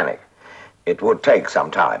 Don't panic. It would take some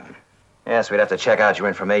time. Yes, we'd have to check out your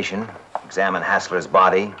information, examine Hassler's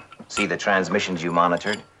body, see the transmissions you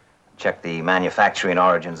monitored, check the manufacturing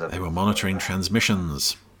origins of... They were monitoring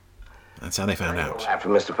transmissions. That's how they found out. After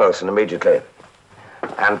Mr. Polson immediately.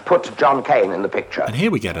 And put John Cain in the picture. And here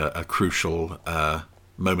we get a crucial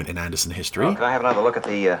moment in Anderson history. Oh, can I have another look at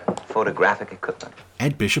the photographic equipment?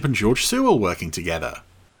 Ed Bishop and George Sewell working together.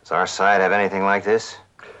 Does our side have anything like this?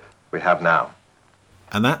 We have now.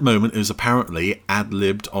 And that moment is apparently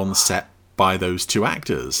ad-libbed on set by those two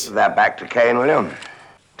actors. That back to Kane, will you?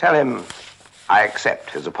 Tell him I accept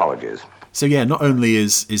his apologies. So yeah, not only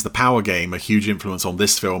is the Power Game a huge influence on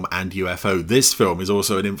this film and UFO, this film is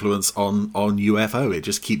also an influence on UFO. It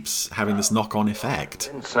just keeps having this knock-on effect.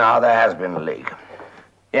 Since now there has been a leak.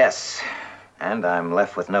 Yes, and I'm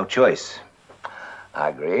left with no choice. I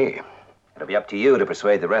agree. It'll be up to you to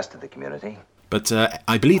persuade the rest of the community. But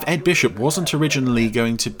I believe Ed Bishop wasn't originally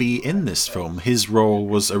going to be in this film. His role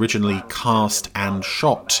was originally cast and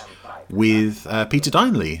shot with Peter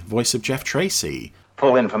Dineley, voice of Jeff Tracy.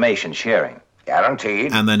 Full information sharing.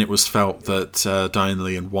 Guaranteed. And then it was felt that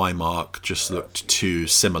Dineley and Wymark just looked too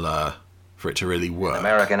similar for it to really work. An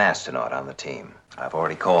American astronaut on the team. I've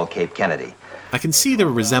already called Cape Kennedy. I can see the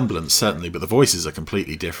resemblance, certainly, but the voices are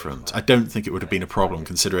completely different. I don't think it would have been a problem,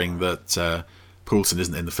 considering that Poulsen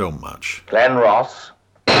isn't in the film much. Glenn Ross.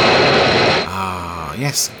 Ah,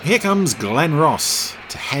 yes. Here comes Glenn Ross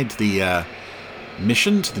to head the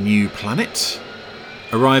mission to the new planet,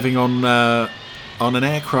 arriving on an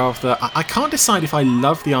aircraft that I can't decide if I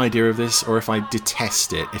love the idea of this or if I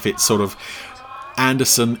detest it, if it's sort of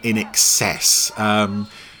Anderson in excess.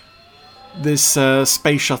 This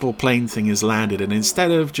space shuttle plane thing has landed, and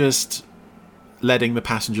instead of just letting the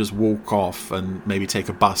passengers walk off and maybe take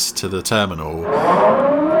a bus to the terminal,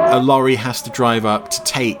 a lorry has to drive up to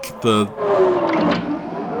take the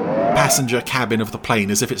passenger cabin of the plane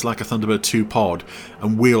as if it's like a Thunderbird 2 pod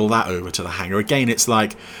and wheel that over to the hangar. Again, it's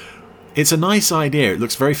like, it's a nice idea. It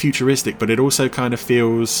looks very futuristic, but it also kind of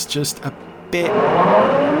feels just a bit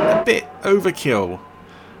overkill.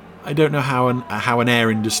 I don't know how an air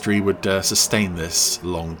industry would sustain this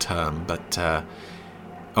long term, but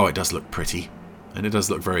it does look pretty, and it does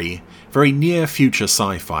look very, very near future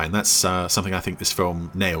sci-fi, and that's something I think this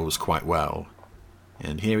film nails quite well.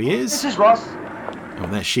 And here he is. Mrs. Ross. Oh,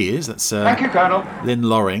 there she is. That's Thank you, Colonel. Lynn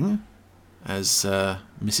Loring as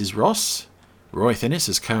Mrs. Ross, Roy Thinnis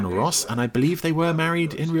as Colonel Ross, and I believe they were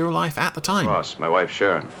married in real life at the time. Ross, my wife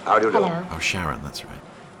Sharon. How do you do? Hello. Oh, Sharon, that's right.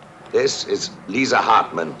 This is Lisa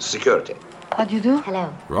Hartman, security. How do you do?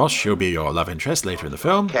 Hello. Ross, she'll be your love interest later in the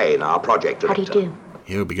film. Kane, our project How director. do you do?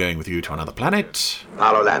 He'll be going with you to another planet.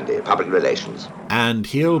 Paolo Landi, public relations. And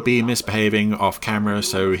he'll be misbehaving off camera,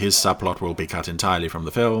 so his subplot will be cut entirely from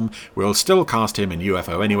the film. We'll still cast him in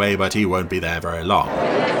UFO anyway, but he won't be there very long.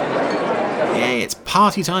 Yay, it's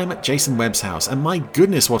party time at Jason Webb's house, and my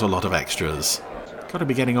goodness, what a lot of extras. Got to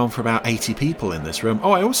be getting on for about 80 people in this room.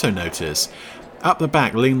 Oh, I also notice, up the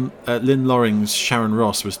back, Lynn Loring's Sharon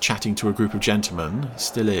Ross was chatting to a group of gentlemen,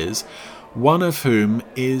 still is, one of whom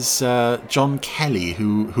is John Kelly,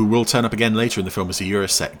 who will turn up again later in the film as a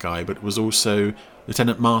Eurosec guy, but was also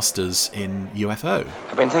Lieutenant Masters in UFO.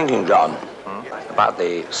 I've been thinking, John, about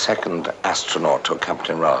the second astronaut to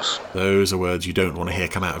Captain Ross. Those are words you don't want to hear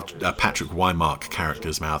come out of Patrick Wymark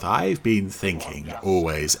character's mouth. I've been thinking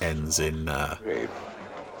always ends in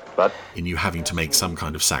But in you having to make some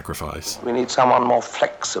kind of sacrifice. we need someone more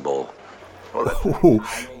flexible.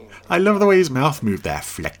 Oh, I love the way his mouth moved there.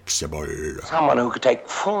 Flexible. Someone who could take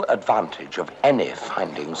full advantage of any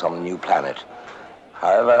findings on the new planet,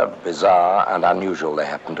 however bizarre and unusual they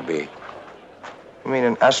happen to be. You mean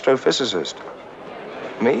an astrophysicist?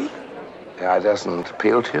 Me? The idea doesn't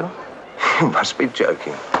appeal to you? You must be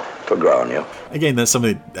joking. It'll grow on you. Again, there's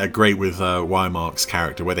something great with Wymark's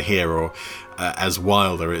character, whether here or as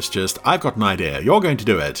Wilder. It's just, I've got an idea, you're going to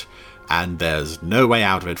do it, and there's no way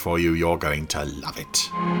out of it for you, you're going to love it.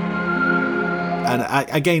 And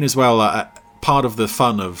again as well, part of the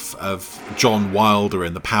fun of John Wilder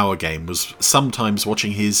in the Power Game was sometimes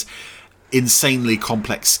watching his insanely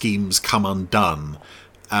complex schemes come undone.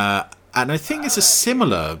 And I think it's a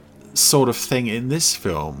similar sort of thing in this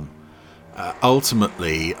film.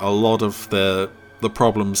 Ultimately, a lot of the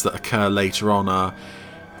problems that occur later on are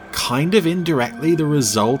kind of indirectly the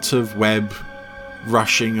result of Webb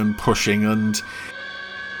rushing and pushing, and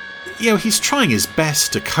he's trying his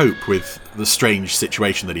best to cope with the strange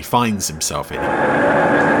situation that he finds himself in.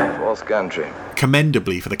 Fourth country.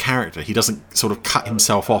 Commendably for the character, he doesn't sort of cut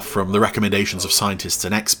himself off from the recommendations of scientists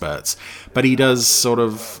and experts, but he does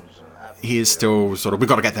he is still we've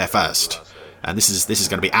got to get there first, and this is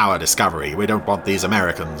going to be our discovery. We don't want these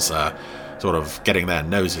Americans getting their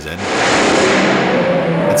noses in.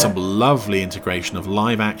 And some lovely integration of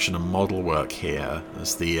live action and model work here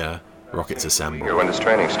as the rockets assemble. When does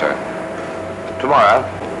training start? Tomorrow.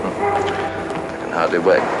 I can hardly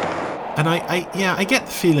wait. And I get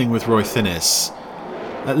the feeling with Roy Thinnis,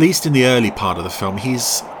 at least in the early part of the film, he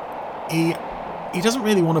doesn't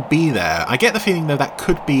really want to be there. I get the feeling though that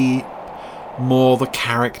could be more the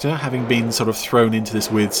character having been thrown into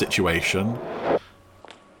this weird situation.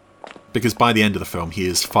 because by the end of the film, he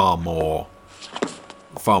is far more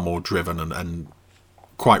driven and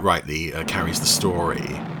quite rightly carries the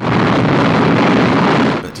story.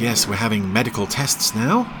 But yes, we're having medical tests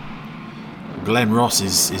now. Glenn Ross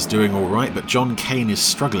is doing all right, but John Kane is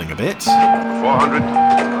struggling a bit. 400,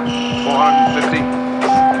 450,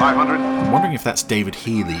 500. I'm wondering if that's David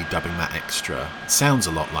Healy dubbing that extra. It sounds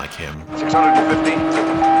a lot like him. 650,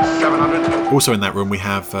 700. Also in that room we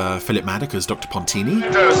have Philip Maddock as Dr. Pontini.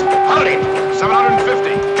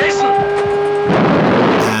 750. Jason!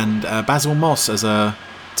 And Basil Moss as a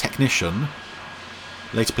technician.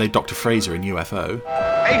 Later played Dr. Fraser in UFO.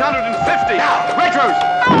 850. Retros!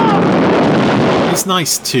 It's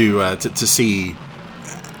nice to see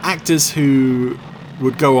actors who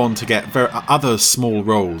would go on to get other small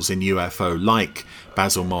roles in UFO, like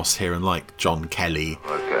Basil Moss here and like John Kelly.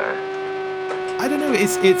 Okay. I don't know.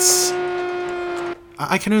 It's.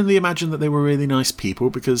 I can only imagine that they were really nice people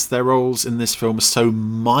because their roles in this film are so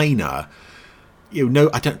minor.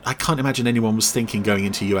 I can't imagine anyone was thinking going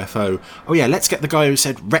into UFO. Oh yeah, let's get the guy who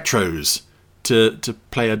said retros to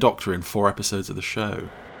play a doctor in 4 episodes of the show.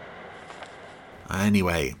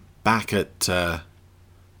 Anyway, back at the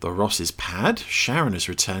Ross's pad, Sharon is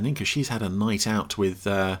returning because she's had a night out with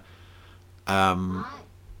the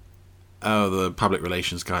public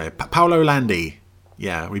relations guy, Paolo Landi.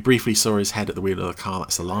 Yeah, we briefly saw his head at the wheel of the car.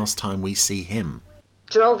 That's the last time we see him.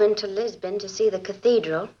 Drove into Lisbon to see the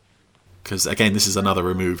cathedral. Because, again, this is another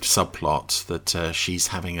removed subplot that she's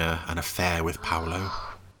having an affair with Paolo.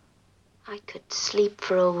 I could sleep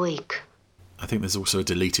for a week. I think there's also a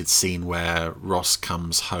deleted scene where Ross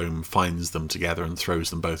comes home, finds them together and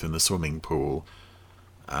throws them both in the swimming pool.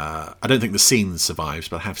 I don't think the scene survives,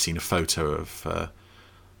 but I have seen a photo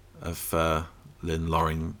of Lynn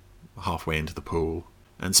Loring halfway into the pool.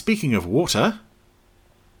 And speaking of water,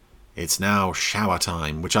 it's now shower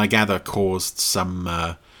time, which I gather caused some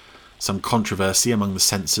controversy among the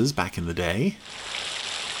censors back in the day.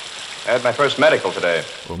 I had my first medical today.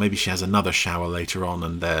 Or maybe she has another shower later on,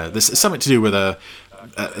 and there's something to do with a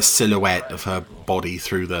silhouette of her body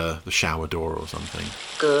through the shower door or something.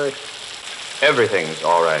 Good. Everything's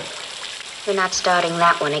all right. We're not starting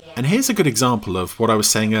that one again. And here's a good example of what I was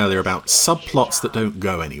saying earlier about subplots that don't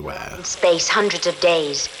go anywhere. In space, hundreds of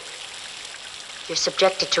days. You're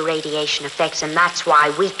subjected to radiation effects, and that's why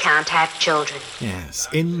we can't have children. Yes,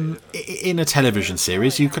 in a television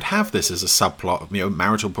series, you could have this as a subplot of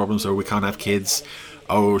marital problems, or we can't have kids,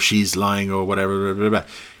 oh she's lying, or whatever. Blah, blah, blah.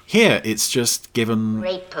 Here, it's just given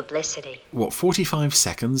great publicity. 45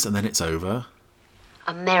 seconds, and then it's over.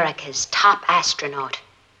 America's top astronaut,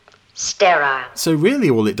 sterile. So really,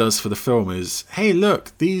 all it does for the film is, hey,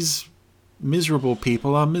 look, these miserable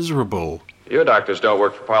people are miserable. Your doctors don't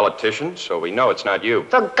work for politicians, so we know it's not you.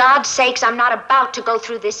 For God's sakes, I'm not about to go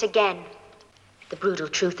through this again. The brutal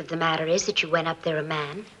truth of the matter is that you went up there a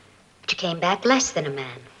man, but you came back less than a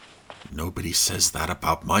man. Nobody says that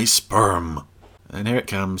about my sperm. And here it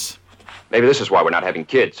comes. Maybe this is why we're not having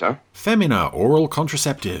kids, huh? Femina oral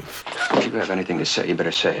contraceptive. If you have anything to say, you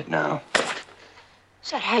better say it now.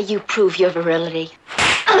 Is that how you prove your virility?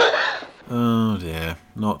 Oh dear,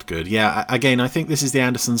 not good. Yeah, again, I think this is the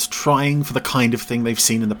Andersons trying for the kind of thing they've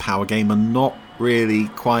seen in the Power game and not really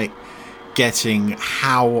quite getting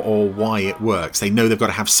how or why it works. They know they've got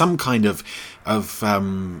to have some kind of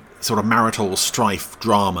sort of marital strife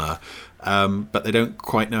drama, but they don't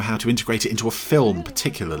quite know how to integrate it into a film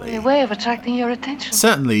particularly. A way of attracting your attention.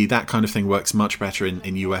 Certainly that kind of thing works much better in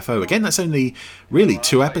UFO. Again, that's only really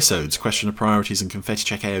 2 episodes, Question of Priorities and Confetti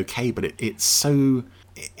Check A-OK, but it's so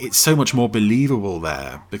much more believable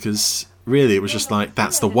there, because really it was just like,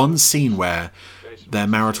 that's the one scene where their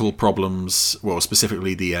marital problems, well,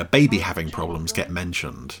 specifically the baby having problems, get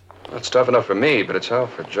mentioned. That's tough enough for me, but it's hell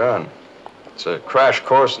for John. It's a crash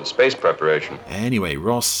course in space preparation. Anyway,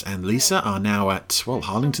 Ross and Lisa are now at, well,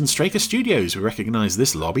 Harlington Straker Studios. We recognise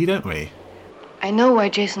this lobby, don't we? I know why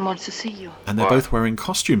Jason wants to see you. And they're both wearing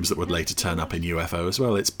costumes that would later turn up in UFO as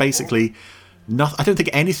well. It's basically I don't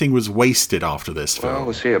think anything was wasted after this film. Well,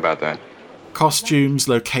 we'll see about that. Costumes,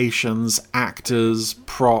 locations, actors,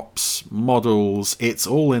 props, models, it's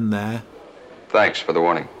all in there. Thanks for the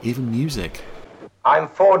warning. Even music. I'm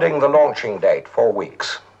forwarding the launching date 4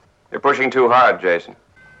 weeks. You're pushing too hard, Jason.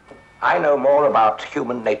 I know more about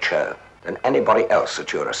human nature than anybody else at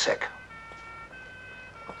Eurosec.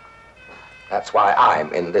 That's why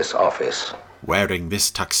I'm in this office. Wearing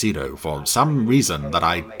this tuxedo for some reason that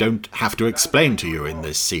I don't have to explain to you in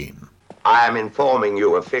this scene. I am informing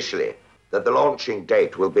you officially that the launching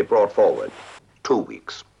date will be brought forward 2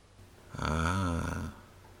 weeks. Ah.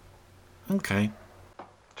 Okay.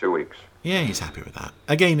 2 weeks. Yeah, he's happy with that.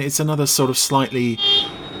 Again, it's another sort of slightly...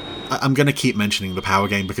 I'm going to keep mentioning the power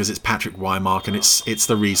game because it's Patrick Wymark and it's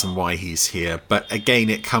the reason why he's here. But again,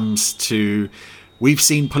 it comes to... We've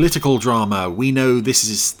seen political drama. We know this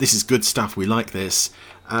is good stuff. We like this.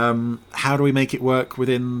 How do we make it work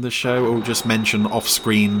within the show? Or just mention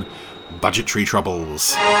off-screen budgetary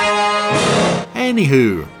troubles.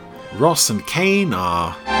 Anywho, Ross and Kane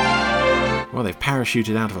are... Well, they've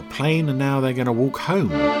parachuted out of a plane and now they're going to walk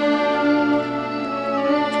home.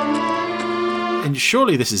 And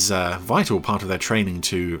surely this is a vital part of their training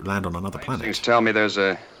to land on another planet. Things tell me there's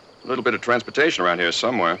a little bit of transportation around here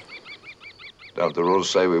somewhere. Don't the rules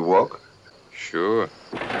say we walk? Sure.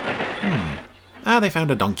 They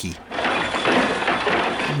found a donkey.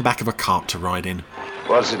 In the back of a cart to ride in.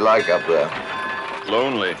 What's it like up there?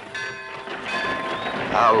 Lonely.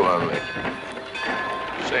 How lonely?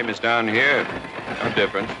 Same as down here. No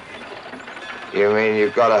difference. You mean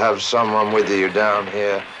you've got to have someone with you down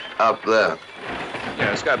here, up there?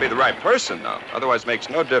 Yeah, it's got to be the right person, though. Otherwise, it makes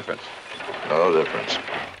no difference. No difference.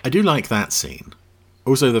 I do like that scene.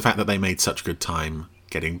 Also, the fact that they made such good time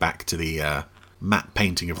getting back to the matte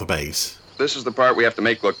painting of the base. This is the part we have to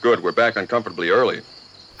make look good. We're back uncomfortably early.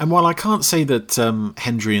 And while I can't say that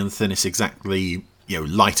Hendry and Thinnis exactly,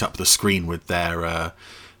 light up the screen with their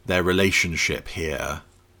relationship here.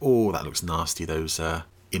 Oh, that looks nasty. Those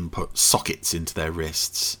input sockets into their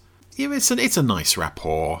wrists. Yeah, it's a nice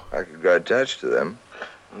rapport. I could go attached to them.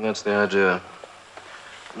 And that's the idea.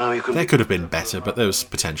 No, you could. There could have been better, but there was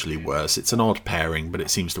potentially worse. It's an odd pairing, but it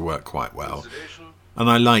seems to work quite well. And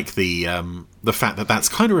I like the fact that that's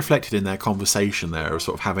kind of reflected in their conversation there, of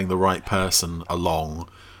sort of having the right person along,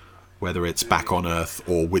 whether it's back on Earth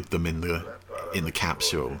or with them in the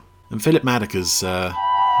capsule. And Philip Maddock is,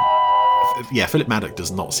 Philip Maddock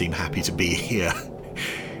does not seem happy to be here.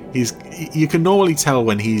 You can normally tell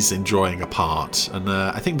when he's enjoying a part, and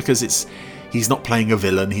I think because he's not playing a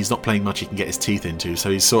villain, he's not playing much he can get his teeth into, so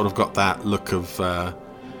he's sort of got that look of,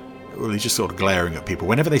 he's just sort of glaring at people.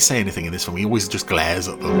 Whenever they say anything in this film, he always just glares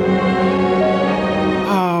at them.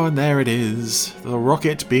 Oh, and there it is, the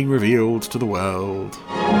rocket being revealed to the world.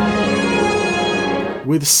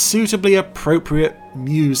 With suitably appropriate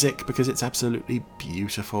music, because it's absolutely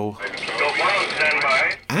beautiful.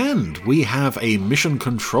 And we have a mission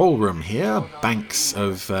control room here, banks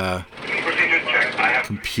of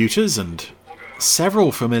computers and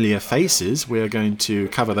several familiar faces. We are going to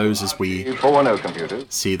cover those as we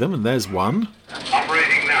see them, and there's one.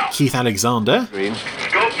 Keith Alexander,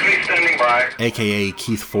 aka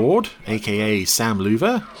Keith Ford, aka Sam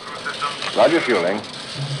Loover. Roger fueling.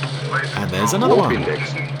 And there's another one.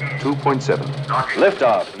 2.7.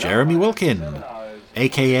 Liftoff. Jeremy Wilkin,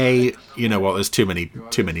 aka, there's too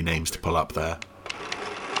many names to pull up there.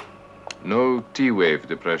 No T-wave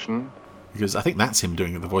depression. Because I think that's him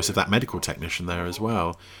doing the voice of that medical technician there as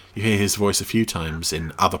well. You hear his voice a few times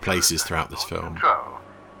in other places throughout this film.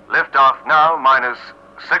 Liftoff now, minus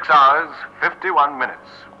 6 hours, 51 minutes.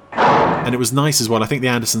 And it was nice as well. I think the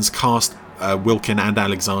Andersons cast Wilkin and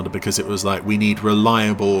Alexander because it was like, we need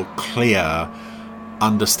reliable, clear,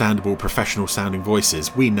 understandable, professional-sounding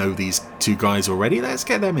voices. We know these two guys already. Let's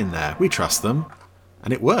get them in there. We trust them.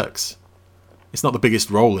 And it works. It's not the biggest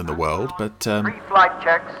role in the world, but... Pre-flight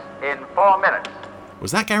checks in 4 minutes.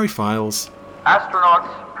 Was that Gary Files?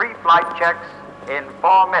 Astronauts, pre-flight checks in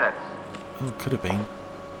 4 minutes. Oh, could have been.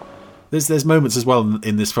 There's moments as well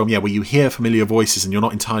in this film, where you hear familiar voices and you're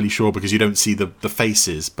not entirely sure because you don't see the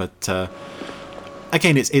faces. But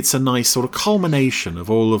again, it's a nice sort of culmination of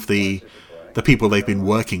all of the people they've been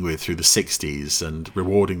working with through the 60s and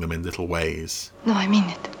rewarding them in little ways. No, I mean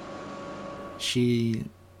it. She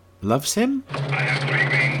loves him?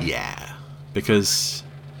 Yeah, because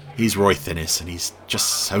he's Roy Thinnis and he's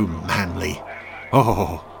just so manly.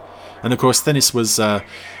 Oh, and of course Thinnis was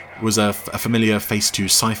a familiar face to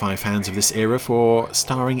sci-fi fans of this era for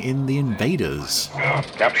starring in The Invaders.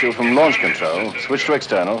 Capsule from launch control. Switch to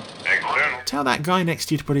external. Tell that guy next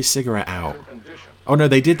to you to put his cigarette out. Oh no,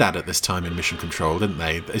 they did that at this time in Mission Control, didn't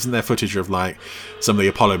they? Isn't there footage of some of the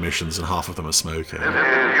Apollo missions and half of them are smoking?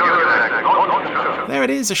 There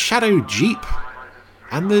it is, a Shadow Jeep.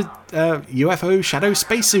 And the UFO Shadow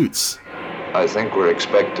spacesuits. I think we're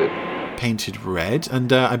expected. Painted red,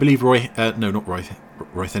 and I believe Roy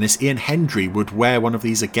Thinnis, Ian Hendry would wear one of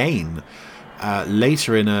these again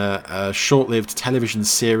later in a short-lived television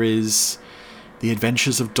series, The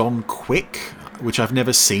Adventures of Don Quick, which I've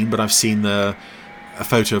never seen, but I've seen a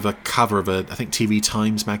photo of a cover of I think TV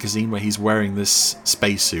Times magazine where he's wearing this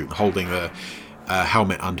spacesuit, holding a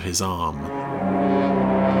helmet under his arm.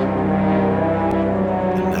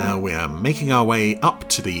 And now we are making our way up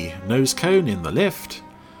to the nose cone in the lift.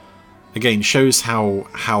 Again, shows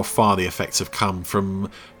how far the effects have come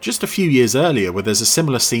from just a few years earlier, where there's a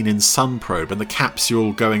similar scene in Sun Probe, and the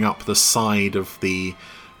capsule going up the side of the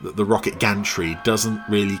rocket gantry doesn't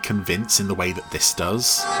really convince in the way that this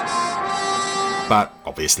does. But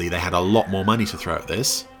obviously they had a lot more money to throw at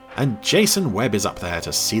this, and Jason Webb is up there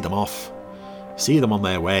to see them off, see them on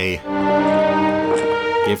their way,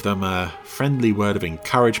 give them a friendly word of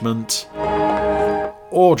encouragement,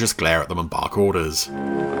 or just glare at them and bark orders.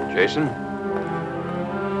 Jason?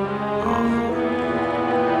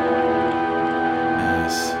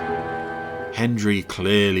 Yes. Hendry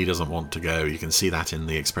clearly doesn't want to go. You can see that in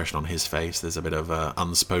the expression on his face. There's a bit of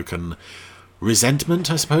unspoken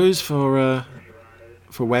resentment, I suppose, for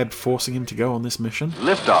Webb forcing him to go on this mission.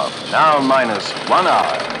 Liftoff, now minus 1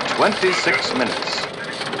 hour, 26 minutes.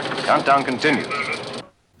 Countdown continues.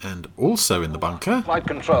 And also in the bunker, Flight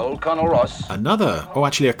Control, Colonel Ross.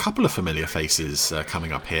 actually a couple of familiar faces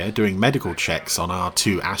coming up here, doing medical checks on our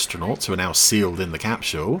 2 astronauts who are now sealed in the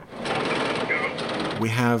capsule. We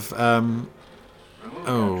have, I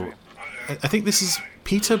think this is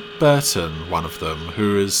Peter Burton, one of them,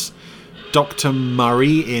 who is Dr.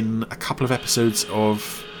 Murray in a couple of episodes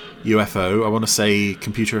of UFO, I want to say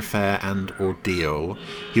Computer Affair and Ordeal.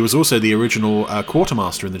 He was also the original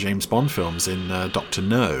quartermaster in the James Bond films in Dr.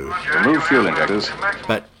 No. Remove fuel injectors.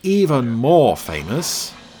 But even more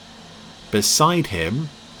famous, beside him,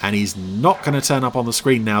 and he's not going to turn up on the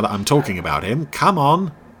screen now that I'm talking about him. Come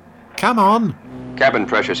on! Come on! Cabin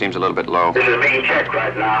pressure seems a little bit low. This is being checked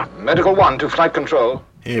right now. Medical 1 to Flight Control.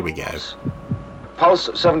 Here we go.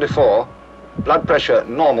 Pulse 74. Blood pressure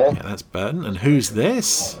normal. Yeah, that's Burton. And who's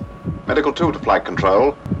this? Medical 2 to Flight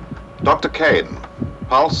Control. Dr. Kane.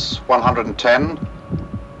 Pulse 110.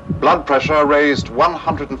 Blood pressure raised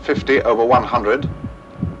 150 over 100.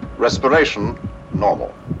 Respiration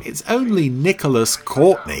normal. It's only Nicholas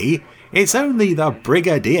Courtney. It's only the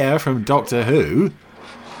Brigadier from Doctor Who.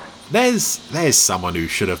 There's someone who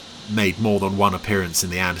should have made more than one appearance in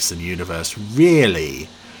the Anderson universe, really.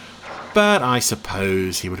 But I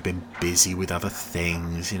suppose he would have been busy with other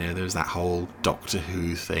things. You know, there's that whole Doctor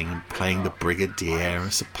Who thing, playing the Brigadier, I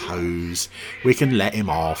suppose. We can let him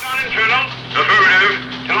off. Internal. Affirmative.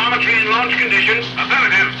 Telemetry in launch condition.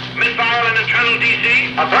 Affirmative. Missile and internal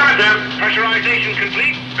DC. Affirmative. Pressurization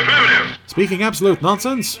complete. Affirmative. Speaking absolute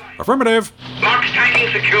nonsense. Affirmative. Box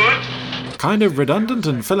tanking secured. Kind of redundant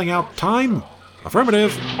and filling out time.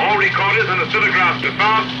 Affirmative. All recorders and oscillographs are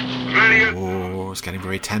fast. Very good. Oh, it's getting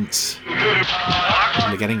very tense.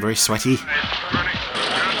 They're getting very sweaty.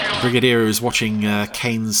 Brigadier is watching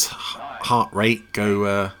Kane's heart rate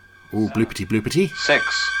go all bloopity bloopity.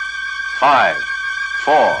 6, 5,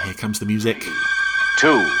 4. Here comes the music.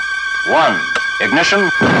 2, 1. Ignition.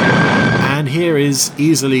 And here is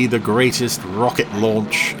easily the greatest rocket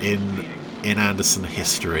launch in Anderson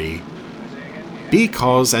history.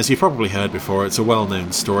 Because, as you've probably heard before, it's a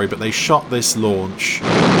well-known story, but they shot this launch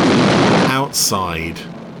outside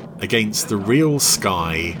against the real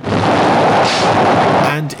sky,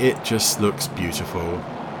 and it just looks beautiful.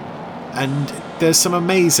 And there's some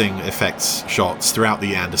amazing effects shots throughout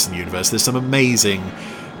the Anderson universe. There's some amazing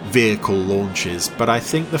vehicle launches, but I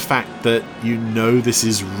think the fact that you know this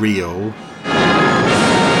is real,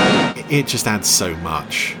 it just adds so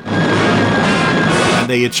much.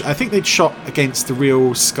 And I think they'd shot against the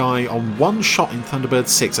real sky on one shot in Thunderbird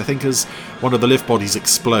 6, I think, as one of the lift bodies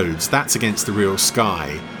explodes. That's against the real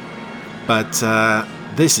sky. But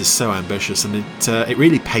this is so ambitious, and it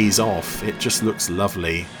really pays off. It just looks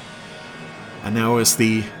lovely. And now as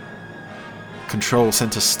the control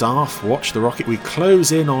center staff watch the rocket, we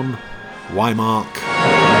close in on Wymark.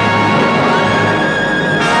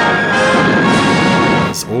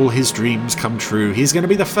 As all his dreams come true, he's going to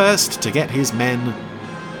be the first to get his men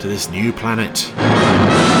to this new planet.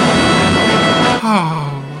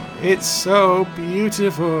 Oh, it's so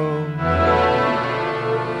beautiful.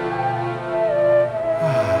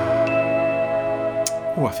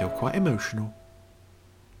 Oh, I feel quite emotional.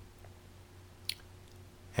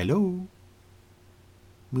 Hello?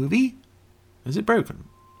 Movie? Is it broken?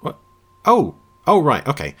 What? Oh, right,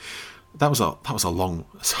 okay. That was a long...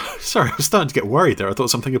 Sorry, I was starting to get worried there. I thought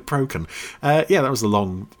something had broken. Yeah, that was a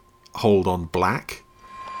long hold on Black.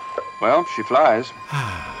 Well, she flies.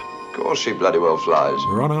 Of course she bloody well flies.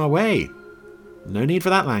 We're on our way. No need for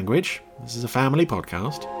that language. This is a family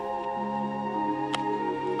podcast.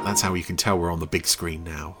 That's how you can tell we're on the big screen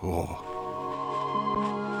now. Oh.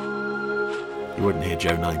 You wouldn't hear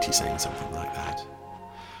Joe 90 saying something like that.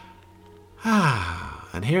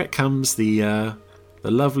 And here it comes, the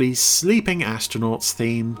lovely Sleeping Astronauts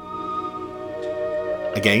theme.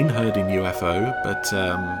 again, heard in UFO,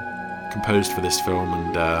 but composed for this film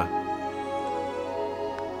and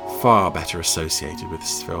far better associated with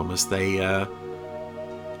this film as they...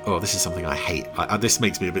 this is something I hate. This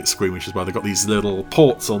makes me a bit squeamish as well. They've got these little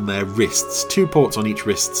ports on their wrists, 2 ports on each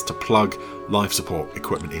wrists to plug life support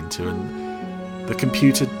equipment into, and the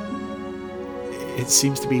computer, it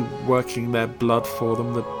seems to be working their blood for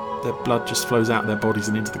them. Their blood just flows out of their bodies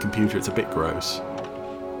and into the computer. It's a bit gross.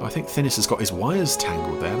 I think Thinis has got his wires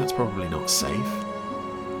tangled there. That's probably not safe.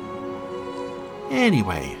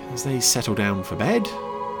 Anyway, as they settle down for bed,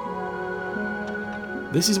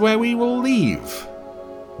 this is where we will leave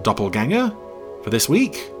Doppelganger for this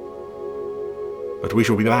week. But we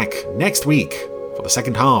shall be back next week for the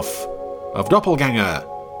second half of Doppelganger,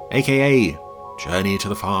 aka Journey to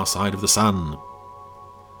the Far Side of the Sun.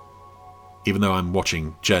 Even though I'm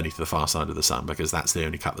watching Journey to the Far Side of the Sun because that's the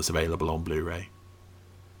only cut that's available on Blu-ray.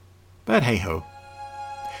 But hey ho.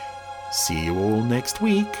 See you all next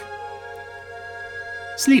week.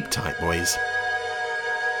 Sleep tight, boys.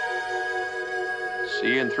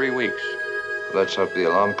 See you in 3 weeks. Let's hope the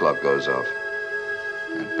alarm clock goes off.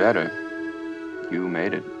 It better. You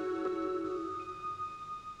made it.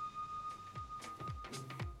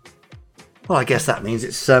 Well, I guess that means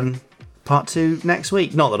it's part 2 next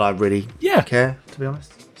week. Not that I really care, to be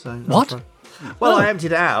honest. So what? Well, I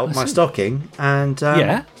emptied it out, my stocking, and...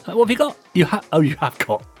 yeah? What have you got?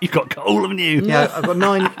 You've got coal, haven't you? Yeah, I've got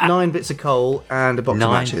nine bits of coal and a box of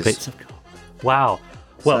matches. 9 bits of coal. Wow.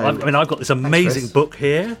 Well, So- I've got this amazing book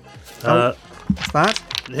here. What's that?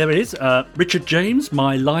 There it is. Richard James,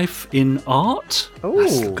 My Life in Art. Oh,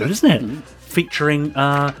 that's good, isn't it? Featuring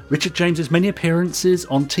Richard James's many appearances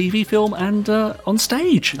on TV, film, and on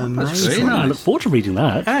stage. Amazing. Very nice. I look forward to reading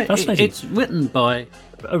that. Fascinating. It's written by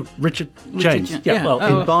Richard James. James, Yeah, yeah. well,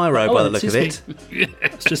 In biro, by the look of it.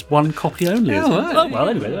 It's just one copy only. Isn't it? right. Oh, well,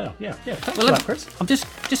 anyway, yeah. Thanks for that, Chris. I'm just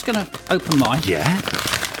going to open mine. Yeah.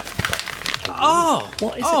 Oh,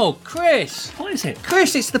 What is oh, Chris. What is it?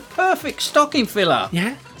 Chris, it's the perfect stocking filler.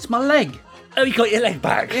 Yeah. It's my leg. Oh, you got your leg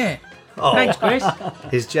back. Yeah. Oh. Thanks, Chris.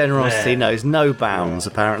 His generosity knows no bounds,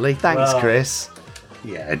 apparently. Thanks, Well, Chris.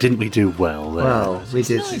 Yeah, didn't we do well there? Well, we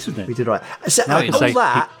did. nice, isn't it? We did right. So, No, it's all like-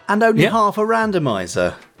 that and only Yeah. half a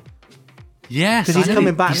randomizer Yes, because he's I know.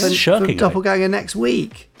 coming back He's from shirking it. Doppelganger next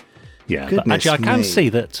week. Yeah, but Goodness actually, I can me. see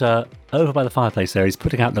that over by the fireplace there, he's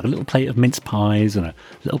putting out like a little plate of mince pies and a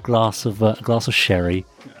little glass of sherry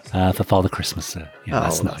for Father Christmas. Yeah, Oh,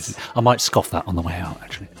 that's well, nice. I might scoff that on the way out,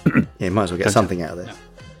 actually. Yeah, you might as well get something out of this.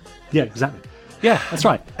 Yeah, exactly. Yeah, that's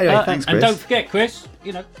right. Anyway, thanks, And Chris. don't forget, Chris,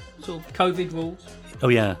 sort of COVID rules. Oh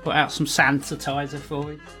yeah, Put out some sanitizer for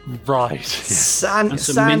him. right. And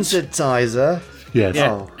some mince. Sanitizer. Yes.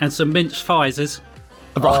 Yeah. Oh. And some mince Pfizers.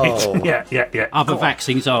 Right. Oh. Yeah. Other Go on.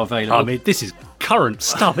 vaccines are available. I mean, this is current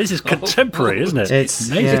stuff. This is contemporary, isn't it? It's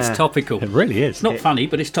amazing. yeah. It's topical. It really is. It's not funny,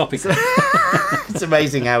 but it's topical. It's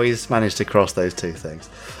amazing how he's managed to cross those two things.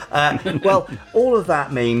 Well, all of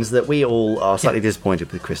that means that we all are slightly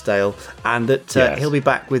disappointed with Chris Dale, and that Yes. he'll be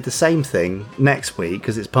back with the same thing next week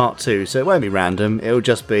because it's part 2, so it won't be random. It'll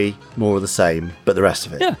just be more of the same, but the rest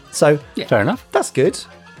of it. Yeah. So Fair enough. that's good.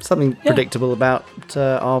 Something predictable about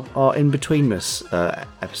our in-betweenness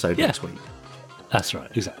episode Yeah. next week. That's right,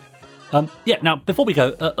 exactly. Now, before we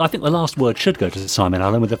go, I think the last word should go to Simon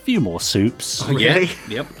Allen with a few more soups. Really?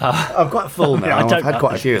 Yep. I'm quite full now. I don't- I've had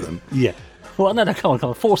quite a few of them. Yeah. Well, no, come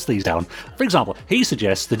on, force these down. For example, he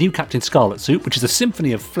suggests the new Captain Scarlet soup, which is a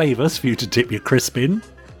symphony of flavours for you to dip your crisp in.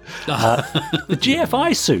 The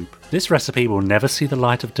GFI soup. This recipe will never see the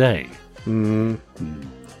light of day.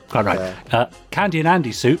 Quite right. Candy and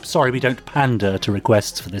Andy soup. Sorry, we don't pander to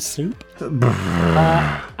requests for this soup.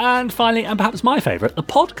 And finally, and perhaps my favourite, the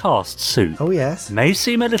podcast soup. Oh, yes. May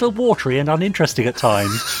seem a little watery and uninteresting at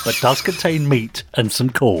times, but does contain meat and some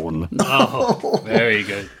corn. Oh, very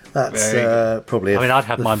good. That's probably... I mean, I'd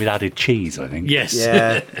have mine with added cheese, I think. Yes.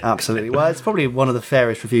 Yeah, absolutely. Well, it's probably one of the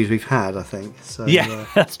fairest reviews we've had, I think. So, Yeah,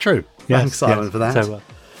 that's true. Thanks, Simon, for that. So,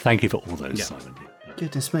 thank you for all those, Simon.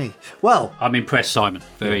 Goodness me. Well, I'm impressed, Simon.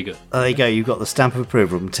 Very good. there you go. You've got the stamp of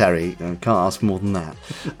approval from Terry. And can't ask more than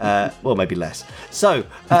that. Well, maybe less. So,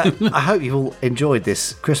 I hope you've all enjoyed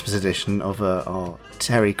this Christmas edition of our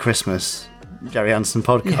Terry Christmas Jerry Anderson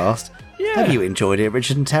podcast. Yeah. Have you enjoyed it,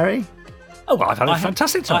 Richard and Terry? Oh, well, I've had a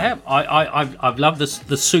fantastic time. I have. I've loved the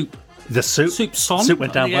soup. The soup. Soup son. Soup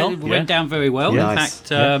went down Yeah, well. It went down very well. Yeah. In Nice.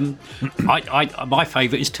 fact, my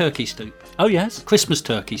favourite is turkey soup. Oh, yes. Christmas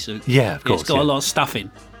turkey soup. Yeah, of course. It's got a lot of stuff in.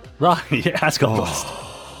 Right, yeah, it has got lost.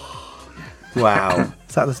 Wow.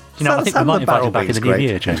 I think we might invite you back in the new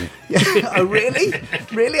year, Jamie. Oh, really?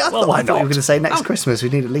 Really? I thought you were going to say next Christmas. We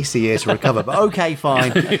need at least a year to recover. But okay,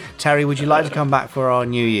 fine. Terry, would you like to come back for our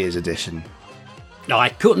New Year's edition? No, I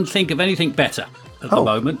couldn't think of anything better at the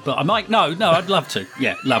moment, but I might. No, I'd love to.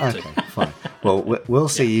 Yeah, love to. Fine. Well, we'll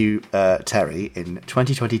see you, Terry, in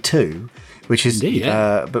 2022, which is. Indeed,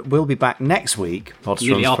 but we'll be back next week.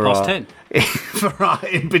 Nearly 10:30. For our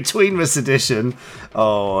In Betweenmas edition.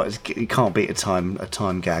 Oh, you can't beat a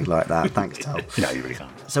time gag like that. Thanks, Tal. No, you really can't.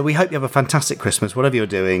 So we hope you have a fantastic Christmas, whatever you're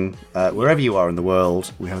doing, wherever you are in the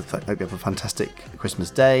world. We hope you have a fantastic Christmas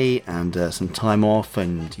day and some time off,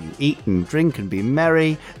 and you eat and drink and be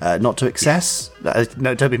merry, not to excess.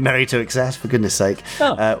 No, don't be merry to excess, for goodness sake.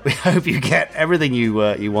 Oh. We hope you get everything you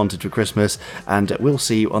wanted for Christmas, and we'll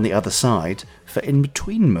see you on the other side for In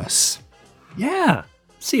Betweenmas. Yeah.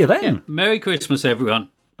 See you then. Yeah. Merry Christmas, everyone.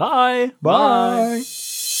 Bye. Bye.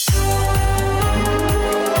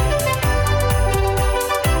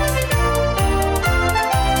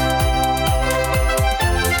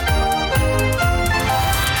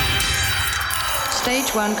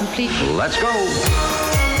 Stage 1 complete. Let's go.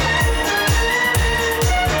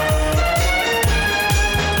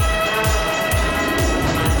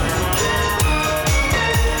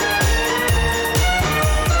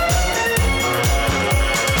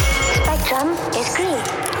 Is green.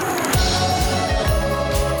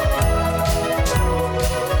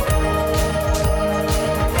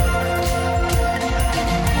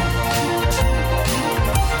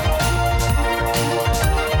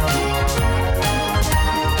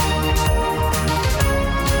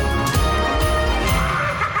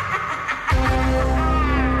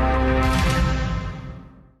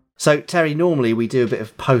 So, Terry, normally we do a bit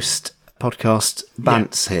of post-podcast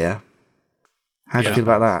bants here. How do you feel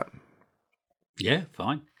about that? Yeah,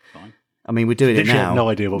 fine. I mean, we're doing it now. Have no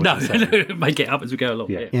idea what we're saying. No, make it up as we go along.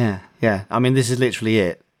 Yeah. I mean, this is literally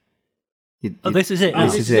it. This is it.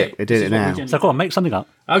 This is it. We're doing it now. So go on, make something up.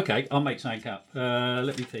 Okay, I'll make something up.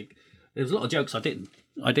 Let me think. There's a lot of jokes I didn't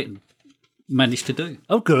manage to do.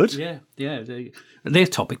 Oh, good. Yeah. They're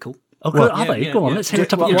topical. Oh, good. Are they? Go on, let's hear a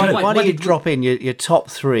topical joke. Why don't you drop in your top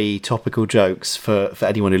 3 topical jokes for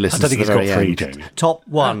anyone who listens to the very end? I don't think it's got 3, Jamie. Top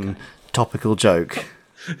 1 topical joke.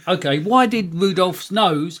 Okay, why did Rudolph's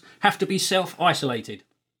nose have to be self-isolated?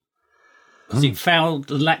 Because it failed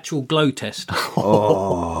the lateral glow test.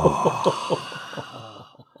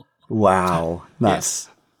 Wow, that's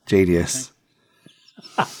genius.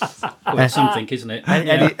 Well, it's something, isn't it?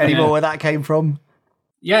 Any more where that came from?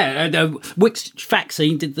 Yeah, which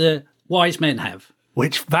vaccine did the wise men have?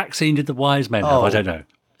 Which vaccine did the wise men have? I don't know.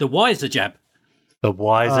 The Wiser jab. The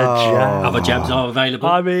Wiser jab. Other jabs are available.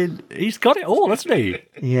 I mean, he's got it all, hasn't he?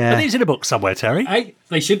 Yeah. Are these in a book somewhere, Terry? Hey,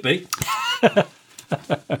 they should be.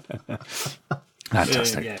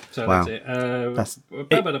 Fantastic. So wow. that's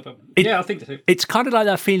it. I think that's it. It's kind of like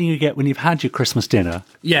that feeling you get when you've had your Christmas dinner.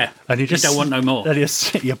 Yeah. And you don't want no more. And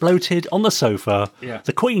you're bloated on the sofa. Yeah.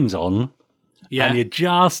 The Queen's on. Yeah. And you're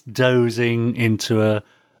just dozing into a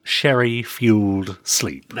sherry-fueled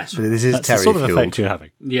sleep. That's right. This is the sort of effect you're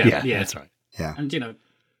having. Yeah. That's right. Yeah. And,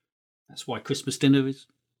 that's why Christmas dinner is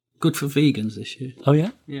good for vegans this year. Oh,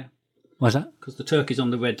 yeah? Yeah. Why's that? Because the turkey's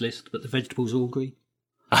on the red list, but the vegetables are all green.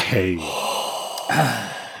 Hey.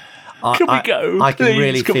 Can we go? I can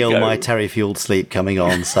really feel my Terry-fueled sleep coming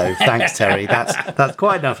on, so thanks, Terry. That's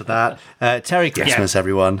quite enough of that. Terry Christmas,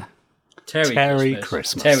 everyone. Terry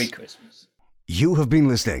Christmas. Terry Christmas. You have been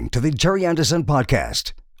listening to the Jerry Anderson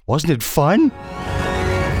Podcast. Wasn't it fun?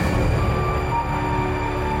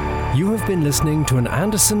 You have been listening to an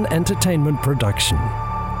Anderson Entertainment production.